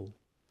whole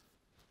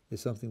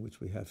is something which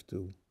we have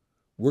to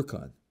work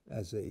on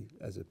as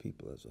a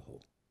people as a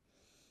whole.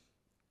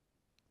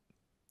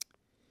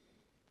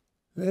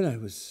 Then I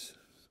was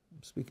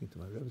speaking to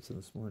my Rebbe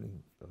this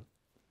morning.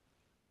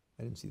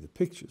 I didn't see the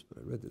pictures, but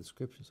I read the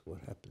descriptions of what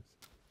happens.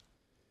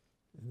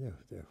 And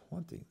they're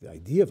haunting. The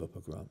idea of a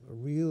pogrom, a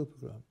real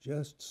pogrom,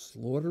 just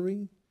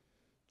slaughtering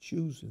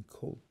Jews in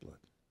cold blood.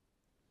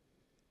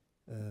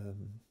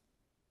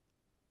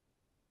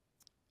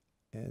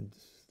 And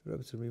the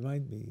Rebbe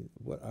remind me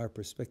what our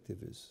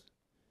perspective is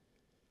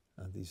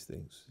on these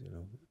things.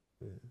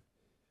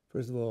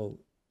 First of all,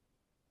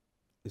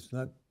 it's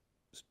not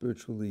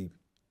spiritually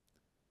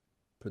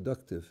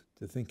productive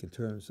to think in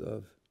terms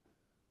of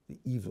the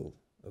evil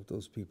of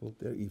those people.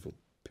 They're evil,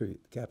 period,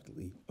 capital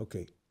E.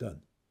 Okay,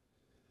 done.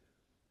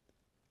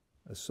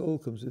 A soul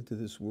comes into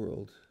this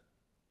world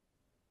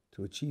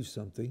to achieve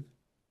something,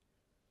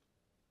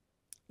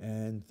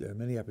 and there are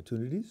many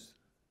opportunities.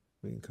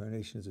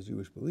 Reincarnation is a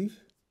Jewish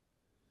belief,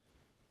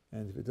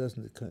 and if it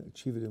doesn't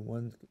achieve it in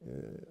one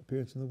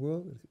appearance in the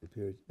world,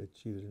 it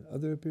achieve it in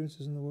other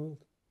appearances in the world.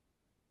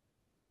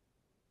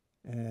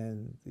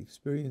 And the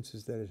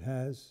experiences that it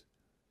has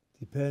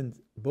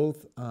depend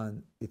both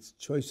on its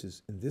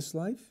choices in this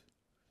life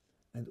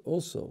and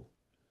also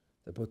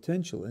the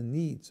potential and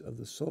needs of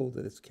the soul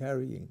that it's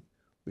carrying,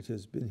 which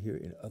has been here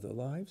in other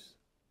lives.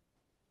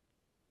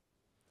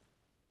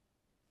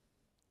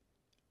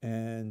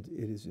 And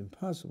it is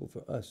impossible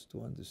for us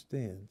to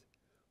understand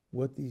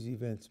what these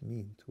events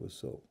mean to a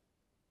soul.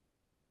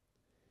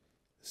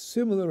 A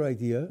similar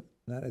idea,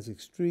 not as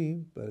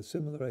extreme, but a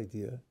similar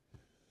idea,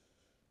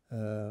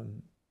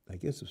 I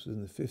guess this was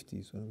in the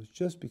 50s, when it was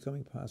just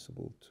becoming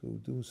possible to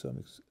do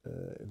some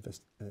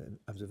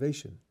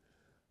observation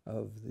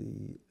of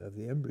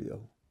the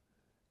embryo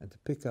and to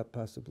pick up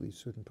possibly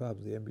certain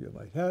problems the embryo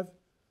might have,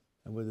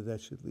 and whether that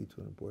should lead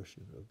to an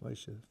abortion.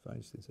 Moshe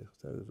Feinstein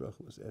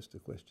was asked the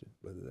question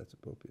whether that's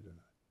appropriate or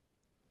not.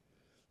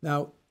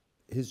 Now,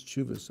 his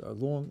tshuvas are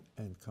long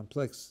and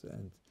complex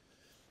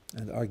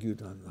and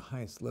argued on the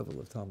highest level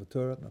of Talmud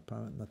Torah.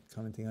 Not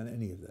commenting on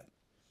any of that.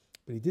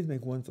 But he did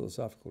make one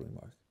philosophical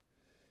remark.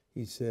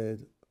 He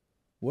said,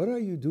 what are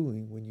you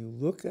doing when you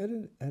look at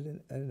an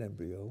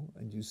embryo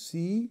and you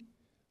see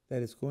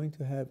that it's going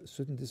to have a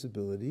certain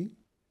disability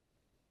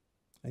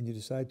and you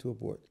decide to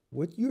abort?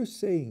 What you're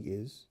saying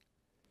is,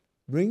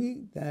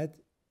 bringing that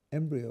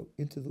embryo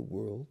into the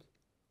world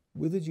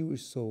with a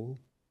Jewish soul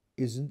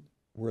isn't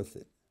worth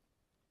it.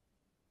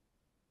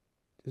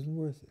 Isn't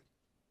worth it.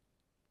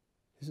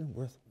 Isn't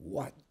worth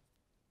what?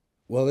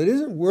 Well, it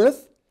isn't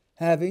worth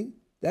having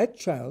that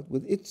child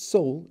with its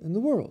soul in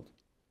the world.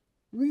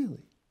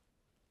 Really?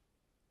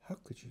 How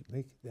could you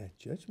make that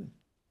judgment?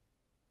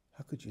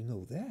 How could you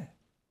know that?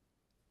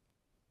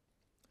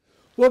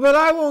 Well, but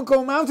I won't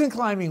go mountain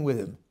climbing with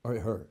him or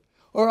her.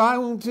 Or I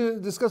won't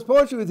discuss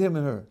poetry with him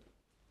and her.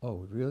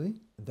 Oh, really?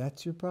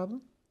 That's your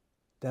problem?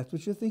 That's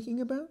what you're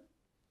thinking about?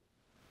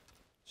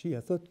 Gee, I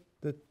thought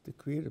that the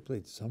Creator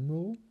played some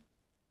role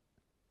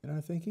in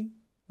our thinking.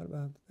 What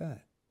about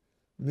that?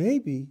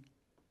 Maybe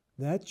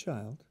that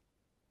child,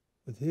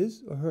 with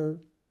his or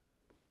her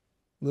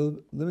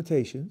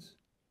limitations,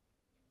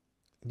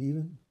 and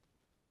even,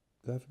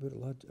 God forbid,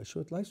 a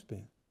short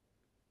lifespan,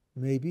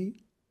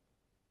 maybe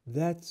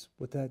that's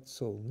what that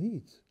soul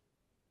needs.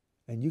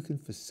 And you can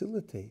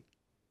facilitate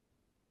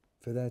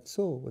for that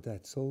soul what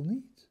that soul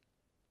needs.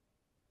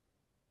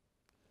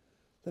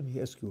 Let me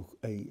ask you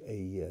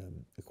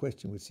a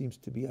question which seems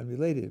to be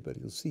unrelated, but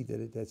you'll see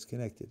that that's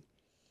connected.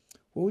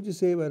 What would you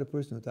say about a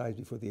person who dies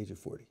before the age of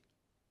 40?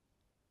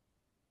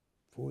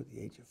 Before the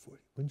age of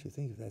 40. Wouldn't you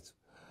think that's,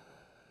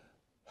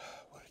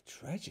 what a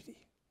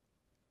tragedy.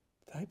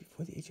 Died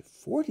before the age of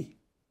 40.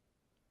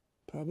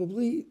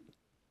 Probably,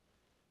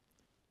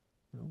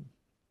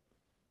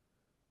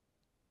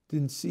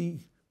 didn't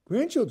see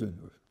grandchildren,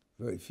 or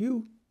very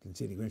few. Didn't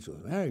see any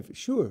grandchildren married, for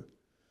sure.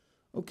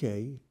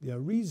 Okay, the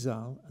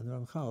Arizal and the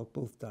Ramchal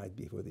both died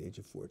before the age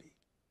of 40.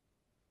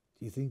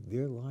 Do you think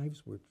their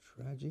lives were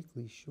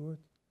tragically short?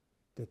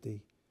 That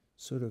they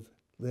sort of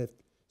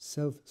left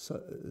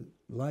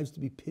lives to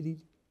be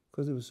pitied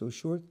because it was so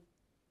short?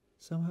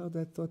 Somehow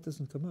that thought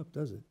doesn't come up,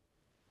 does it?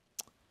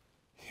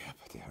 Yeah,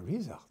 but the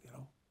Arizal,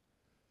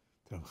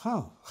 the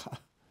Ramchal,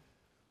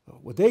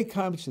 what they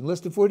accomplished in less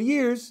than 40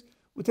 years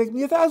would take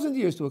me 1,000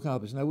 years to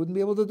accomplish, and I wouldn't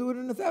be able to do it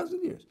in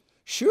 1,000 years.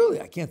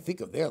 Surely I can't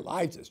think of their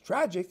lives as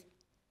tragic.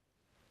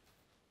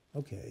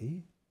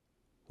 Okay,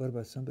 what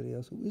about somebody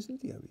else who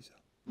isn't the Arizal?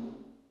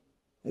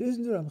 It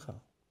isn't the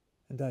Ramchal,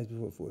 and dies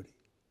before 40.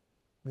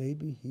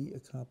 Maybe he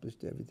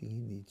accomplished everything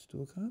he needs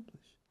to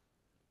accomplish.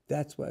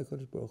 That's why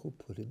HaKadosh Baruch Hu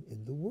put him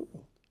in the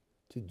world,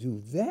 to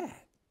do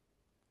that.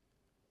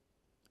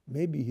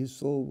 Maybe his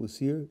soul was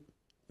here,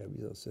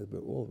 Arizal said,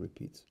 but all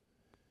repeats.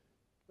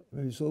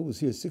 Maybe his soul was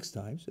here 6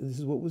 times, and this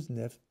is what was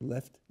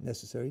left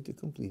necessary to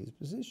complete his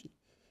position,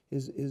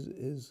 his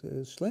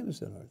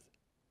shleimus on earth.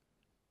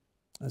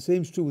 And the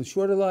same is true with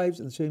shorter lives,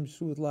 and the same is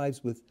true with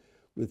lives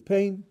with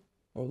pain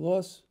or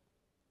loss.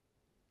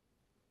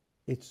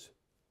 It's,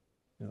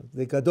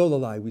 the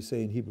Gottleib, we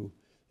say in Hebrew,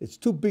 it's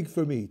too big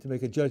for me to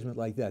make a judgment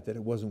like that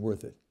it wasn't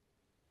worth it.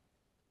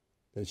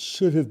 That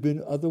should have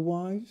been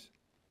otherwise.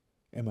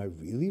 Am I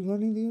really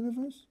running the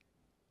universe?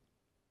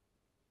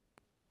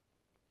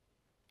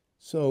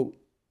 So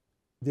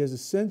there's a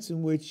sense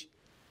in which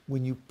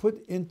when you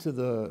put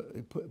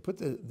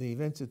the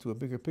events into a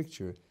bigger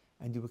picture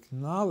and you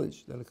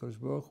acknowledge that HaKadosh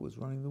Baruch Hu is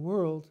running the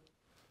world,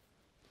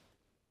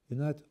 you're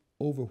not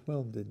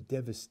overwhelmed and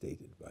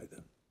devastated by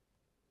them.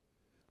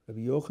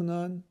 Rabbi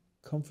Yochanan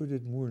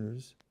comforted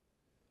mourners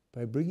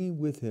by bringing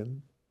with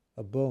him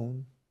a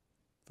bone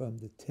from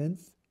the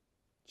 10th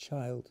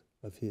child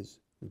of his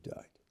who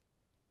died.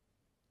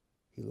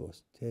 He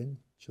lost 10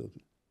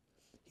 children.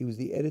 He was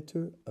the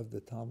editor of the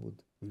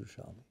Talmud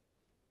Yerushalmi.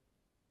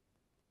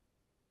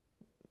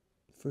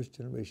 First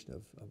generation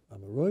of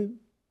Amoraim,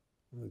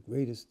 one of the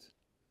greatest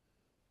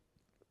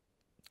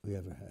we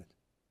ever had.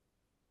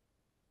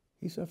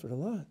 He suffered a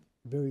lot,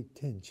 buried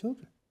 10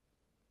 children.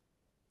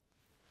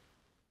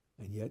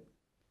 And yet,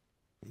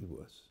 he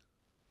was.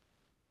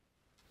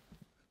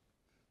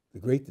 The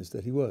greatness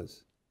that he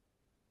was.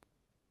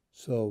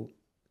 So,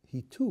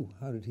 he too,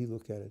 how did he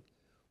look at it?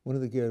 One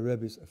of the Ger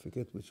Rebbes, I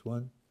forget which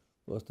one,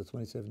 lost a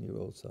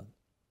 27-year-old son.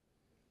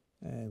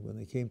 And when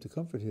they came to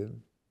comfort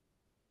him,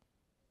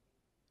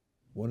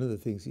 one of the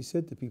things he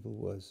said to people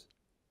was,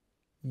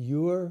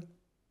 "You're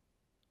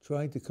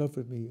trying to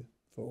comfort me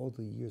for all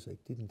the years I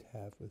didn't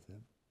have with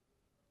him.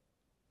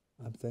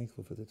 I'm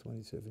thankful for the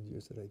 27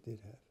 years that I did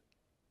have."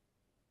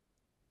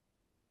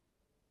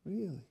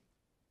 Really?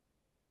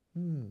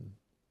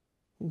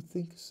 Who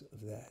thinks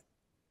of that?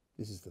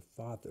 This is the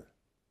father,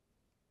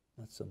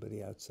 not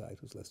somebody outside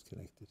who's less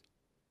connected.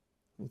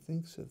 Who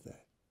thinks of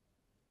that?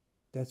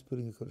 That's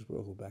putting the HaKadosh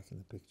Baruch Hu back in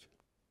the picture.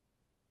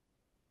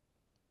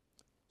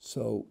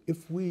 So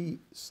if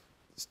we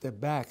step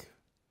back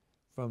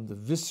from the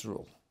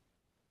visceral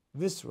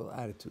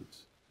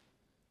attitudes,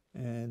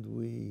 and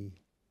we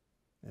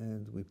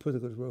put the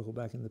HaKadosh Baruch Hu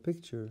back in the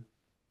picture,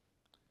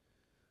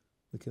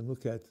 we can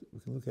look at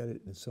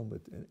it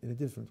in a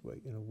different way,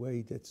 in a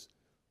way that's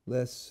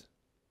less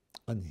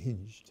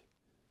unhinged,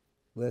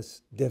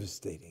 less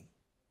devastating,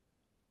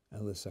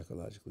 and less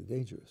psychologically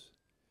dangerous,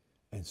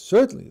 and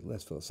certainly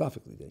less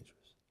philosophically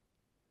dangerous.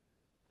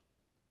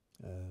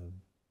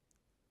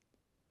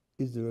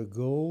 Is there a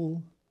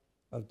goal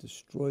of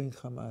destroying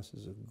Hamas?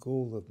 Is a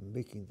goal of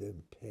making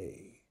them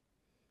pay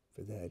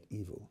for that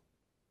evil?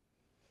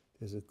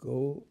 There's a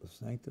goal of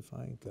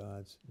sanctifying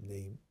God's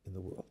name in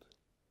the world.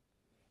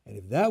 And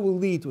if that will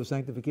lead to a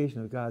sanctification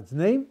of God's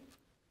name,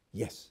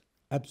 yes,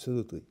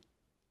 absolutely.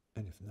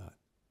 And if not,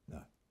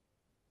 not.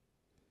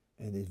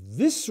 And if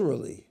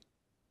viscerally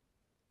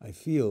I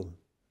feel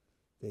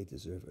they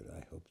deserve it,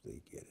 I hope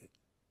they get it.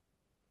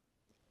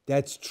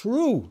 That's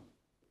true,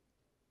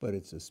 but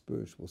it's a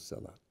spiritual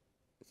sellout.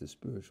 It's a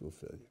spiritual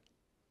failure.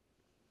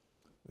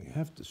 We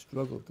have to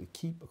struggle to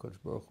keep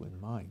HaKadosh Baruch Hu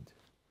in mind,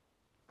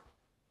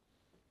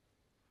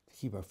 to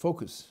keep our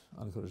focus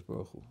on HaKadosh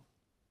Baruch Hu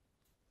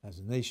as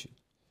a nation.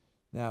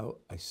 Now,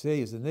 I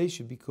say as a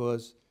nation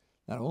because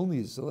not only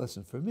is it a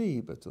lesson for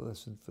me, but it's a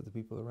lesson for the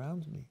people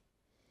around me.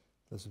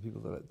 Those are the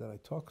people that I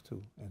talk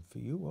to, and for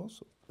you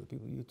also, for the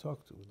people you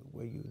talk to,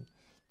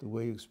 the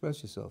way you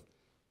express yourself.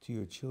 To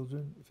your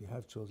children, if you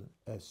have children,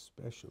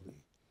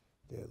 especially,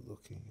 they're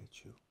looking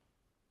at you.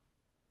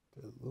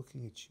 They're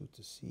looking at you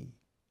to see,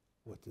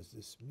 what does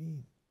this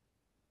mean?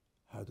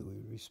 How do we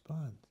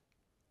respond?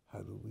 How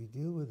do we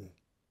deal with it?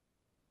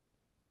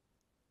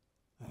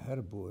 I had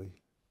a boy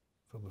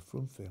from a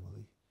Frum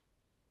family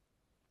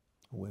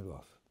who went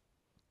off.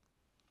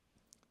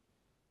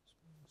 His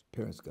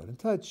parents got in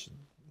touch, and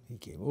he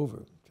came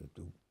over to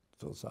do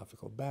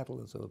philosophical battle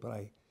and so, but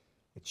I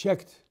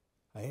checked,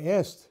 I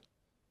asked,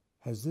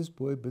 has this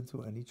boy been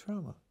through any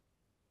trauma?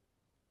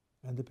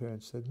 And the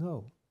parents said,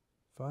 no.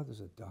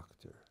 Father's a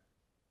doctor.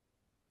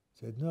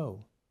 Said,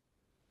 no.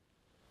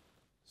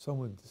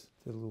 Someone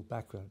did a little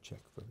background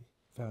check for me,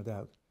 found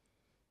out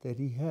that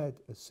he had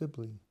a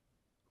sibling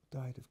who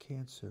died of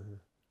cancer.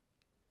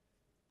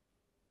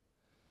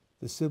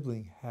 The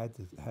sibling had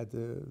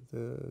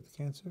the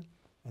cancer,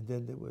 and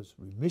then there was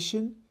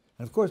remission,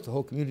 and of course the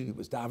whole community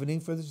was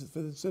davening for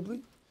the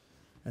sibling,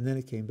 and then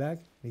it came back,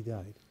 and he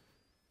died.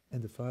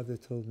 And the father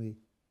told me,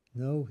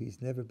 no,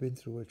 he's never been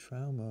through a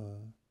trauma.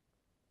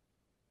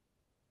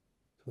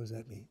 So what does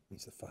that mean? It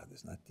means the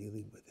father's not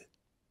dealing with it.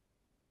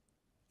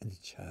 And the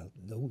child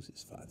knows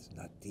his father's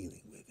not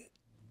dealing with it.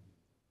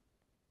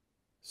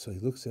 So he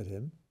looks at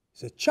him, he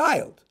says,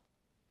 child!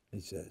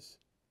 And he says,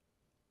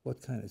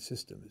 what kind of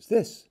system is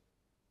this?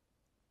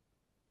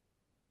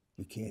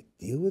 You can't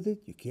deal with it?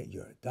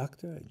 You're a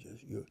doctor, and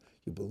you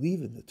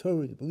believe in the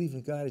Torah, you believe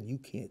in God, and you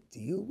can't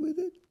deal with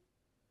it?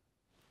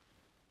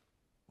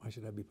 Why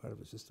should I be part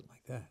of a system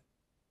like that?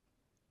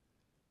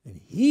 And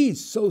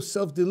he's so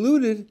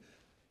self-deluded,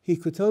 he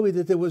could tell me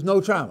that there was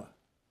no trauma.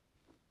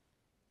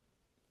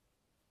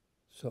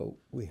 So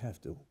we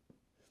have to,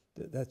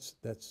 that's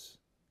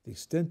the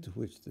extent to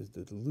which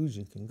the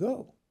delusion can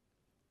go.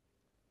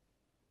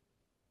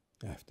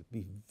 I have to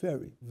be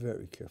very,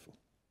 very careful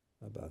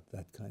about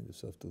that kind of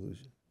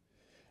self-delusion.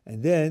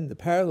 And then the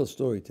parallel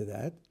story to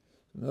that,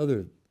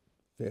 another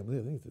family,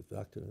 I think the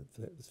doctor,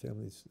 his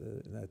family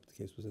in that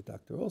case was a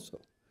doctor also.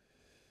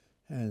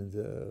 And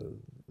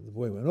the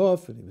boy went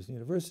off and he was in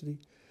university.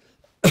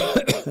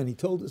 And he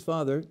told his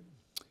father,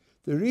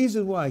 the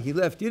reason why he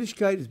left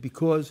Yiddishkeit is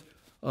because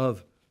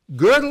of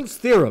Gödel's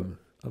theorem,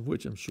 of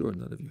which I'm sure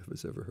none of you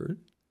have ever heard.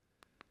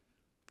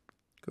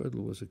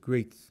 Gödel was a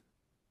great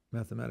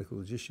mathematical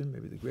logician,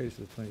 maybe the greatest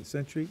of the 20th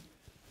century.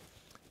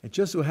 And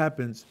just so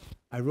happens,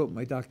 I wrote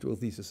my doctoral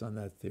thesis on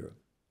that theorem.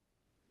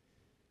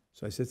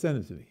 So I said, send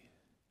it to me.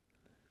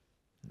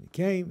 And he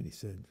came and he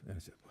said, and I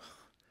said, well,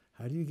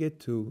 how do you get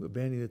to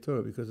abandoning the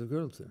Torah because of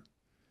Gödel's theorem?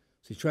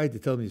 So he tried to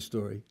tell me a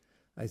story.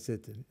 I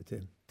said to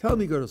him, tell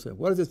me Gödel's theorem.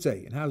 What does it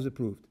say and how is it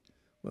proved?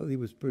 Well, he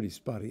was pretty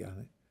spotty on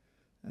it.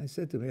 And I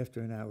said to him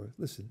after an hour,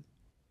 listen,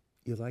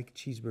 you like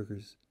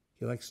cheeseburgers,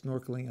 you like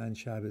snorkeling on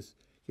Shabbos,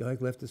 you like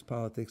leftist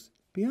politics,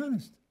 be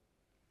honest.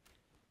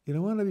 You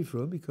don't want to be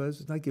frum because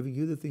it's not giving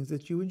you the things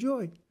that you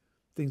enjoy,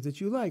 things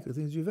that you like or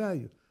things you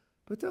value.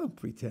 But don't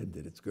pretend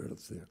that it's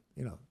Gödel's theorem.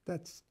 You know,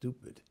 that's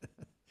stupid.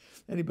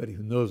 Anybody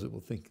who knows it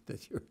will think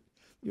that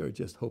you're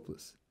just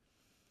hopeless.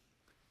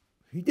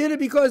 He did it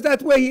because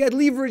that way he had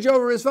leverage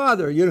over his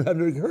father. You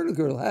haven't heard of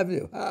Gödel, have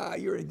you? Ah,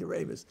 you're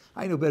ignoramus.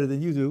 I know better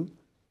than you do.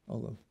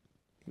 Although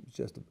it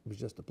was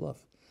just a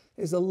bluff.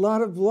 There's a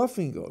lot of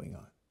bluffing going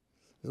on.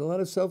 There's a lot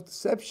of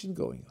self-deception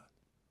going on.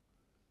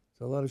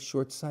 There's a lot of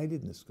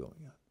short-sightedness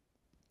going on.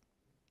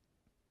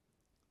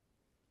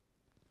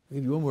 I'll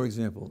give you one more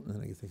example, and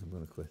then I think I'm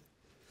going to quit.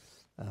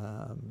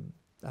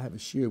 I have a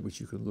shir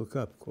which you can look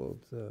up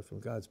called From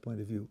God's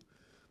Point of View.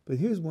 But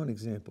here's one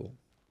example.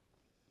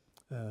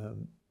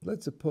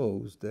 Let's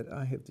suppose that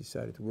I have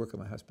decided to work on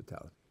my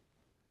hospitality.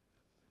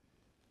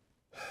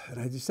 And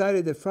I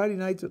decided that Friday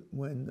night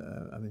when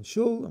I'm in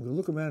shul, I'm going to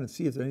look around and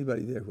see if there's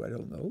anybody there who I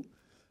don't know,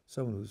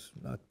 someone who's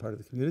not part of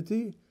the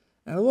community,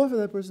 and I'll offer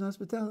that person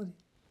hospitality.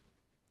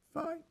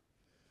 Fine.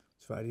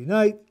 It's Friday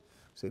night.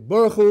 Say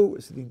Baruch Hu,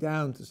 we're sitting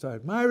down to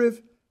start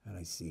Ma'ariv, and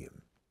I see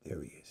him.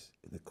 There he is,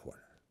 in the corner.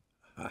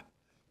 Aha,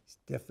 he's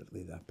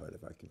definitely not part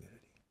of our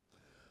community.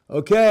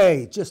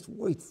 Okay, just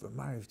wait for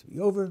Ma'ariv to be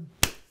over.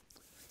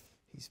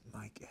 He's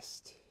my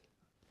guest.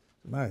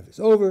 Ma'ariv is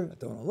over, I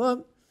don't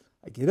alarm.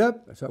 I get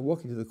up, I start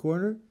walking to the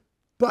corner,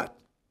 but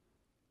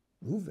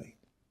Ruvain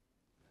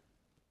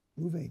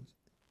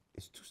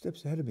is 2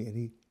 steps ahead of me,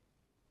 and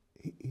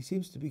he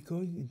seems to be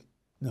going in.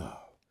 No,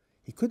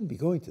 he couldn't be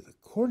going to the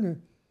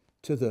corner,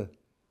 to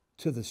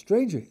the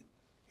stranger.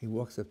 He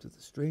walks up to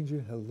the stranger.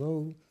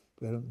 Hello,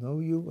 I don't know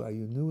you. Are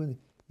you new? And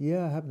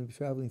yeah, I happen to be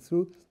traveling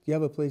through. Do you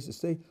have a place to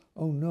stay?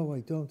 Oh no, I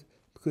don't.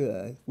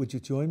 Would you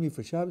join me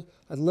for Shabbos?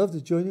 I'd love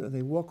to join you. And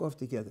they walk off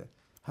together.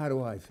 How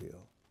do I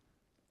feel?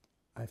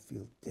 I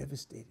feel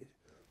devastated.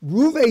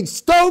 Ruvain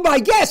stole my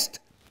guest.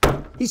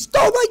 He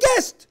stole my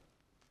guest.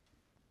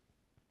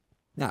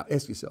 Now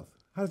ask yourself,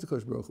 how does the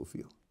Kodesh Baruch Hu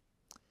feel?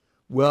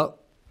 Well,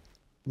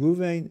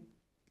 Ruvain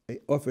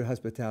offered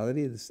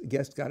hospitality, and the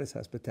guest got his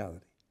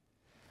hospitality.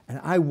 And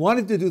I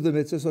wanted to do the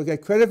mitzvah, so I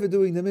got credit for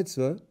doing the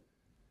mitzvah,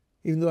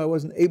 even though I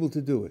wasn't able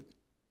to do it.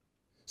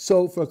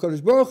 So for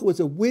Kodesh Baruch Hu, it's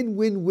a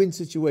win-win-win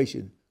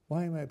situation.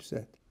 Why am I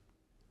upset?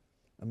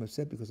 I'm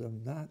upset because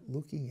I'm not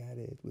looking at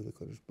it with the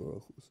Kodesh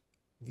Baruch Hu's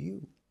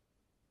view.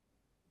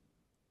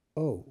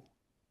 Oh,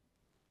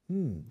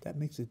 that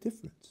makes a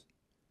difference.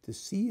 To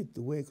see it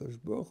the way Kodesh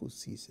Baruch Hu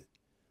sees it,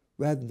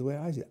 rather than the way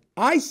I see it.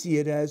 I see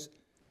it as,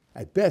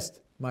 at best,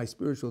 my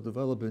spiritual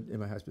development in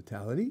my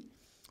hospitality,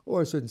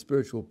 or a certain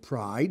spiritual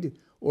pride,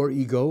 or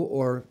ego,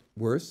 or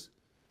worse.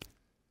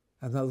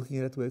 I'm not looking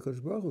at it the way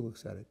Kodesh Baruch Hu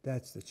looks at it.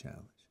 That's the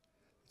challenge.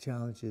 The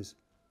challenge is,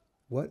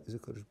 what is a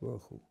Kodesh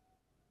Baruch Hu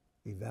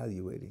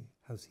evaluating?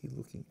 How's he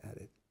looking at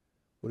it?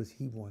 What does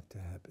he want to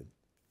happen?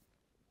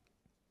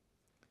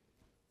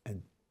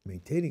 And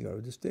maintaining our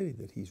understanding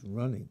that he's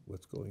running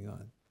what's going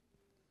on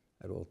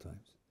at all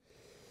times.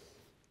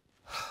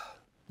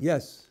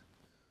 Yes,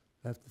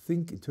 I have to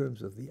think in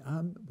terms of the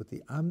Am, what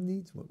the Am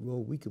needs, what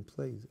role we can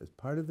play as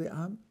part of the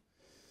Am.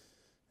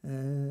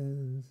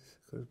 And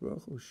Kodesh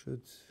Baruch Hu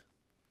should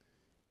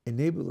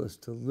enable us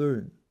to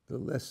learn the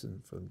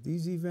lesson from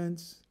these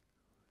events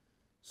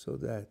so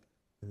that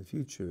in the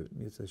future,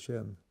 Mitzvah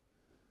Hashem,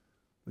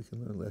 we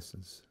can learn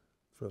lessons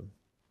from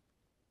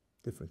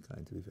different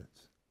kinds of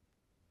events.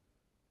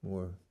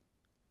 more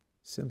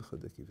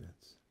simchadic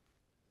events.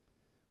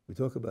 We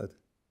talk about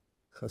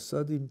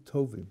chasadim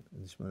tovim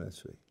in the Shemona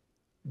Esrei.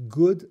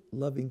 Good,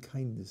 loving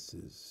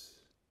kindnesses.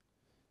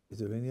 Is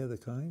there any other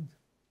kind?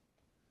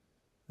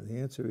 And the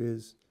answer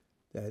is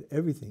that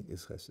everything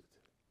is chesed.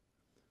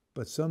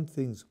 But some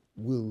things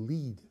will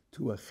lead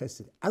to a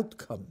chesed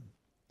outcome.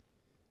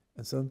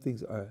 And some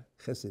things are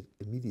chesed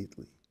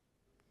immediately.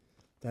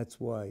 That's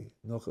why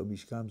Nocha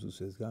Mishkamzu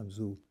says,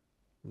 Gamzu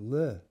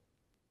le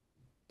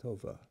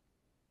tova.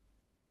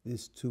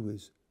 This too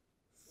is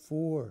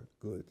for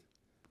good.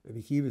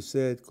 Rabbi Kiva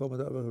said, Kol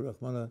Madav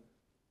Rachmana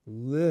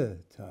le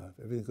tav.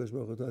 Everything Kosh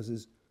Baruch Hu does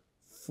is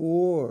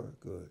for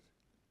good.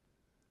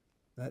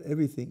 Not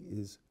everything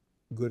is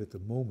good at the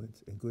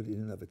moment and good in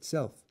and of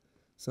itself.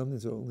 Some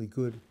things are only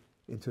good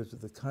in terms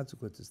of the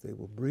consequences they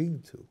will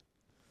bring to.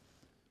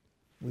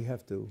 We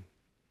have to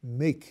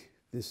make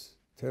this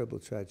terrible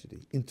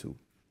tragedy into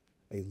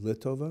a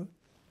letova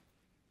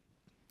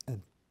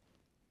and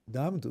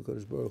daven to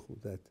Kodesh Baruch Hu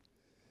that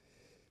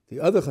the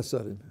other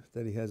chasadim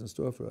that he has in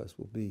store for us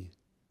will be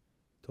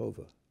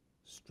tova,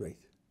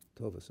 straight,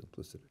 tova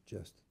simplicity,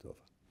 just tova.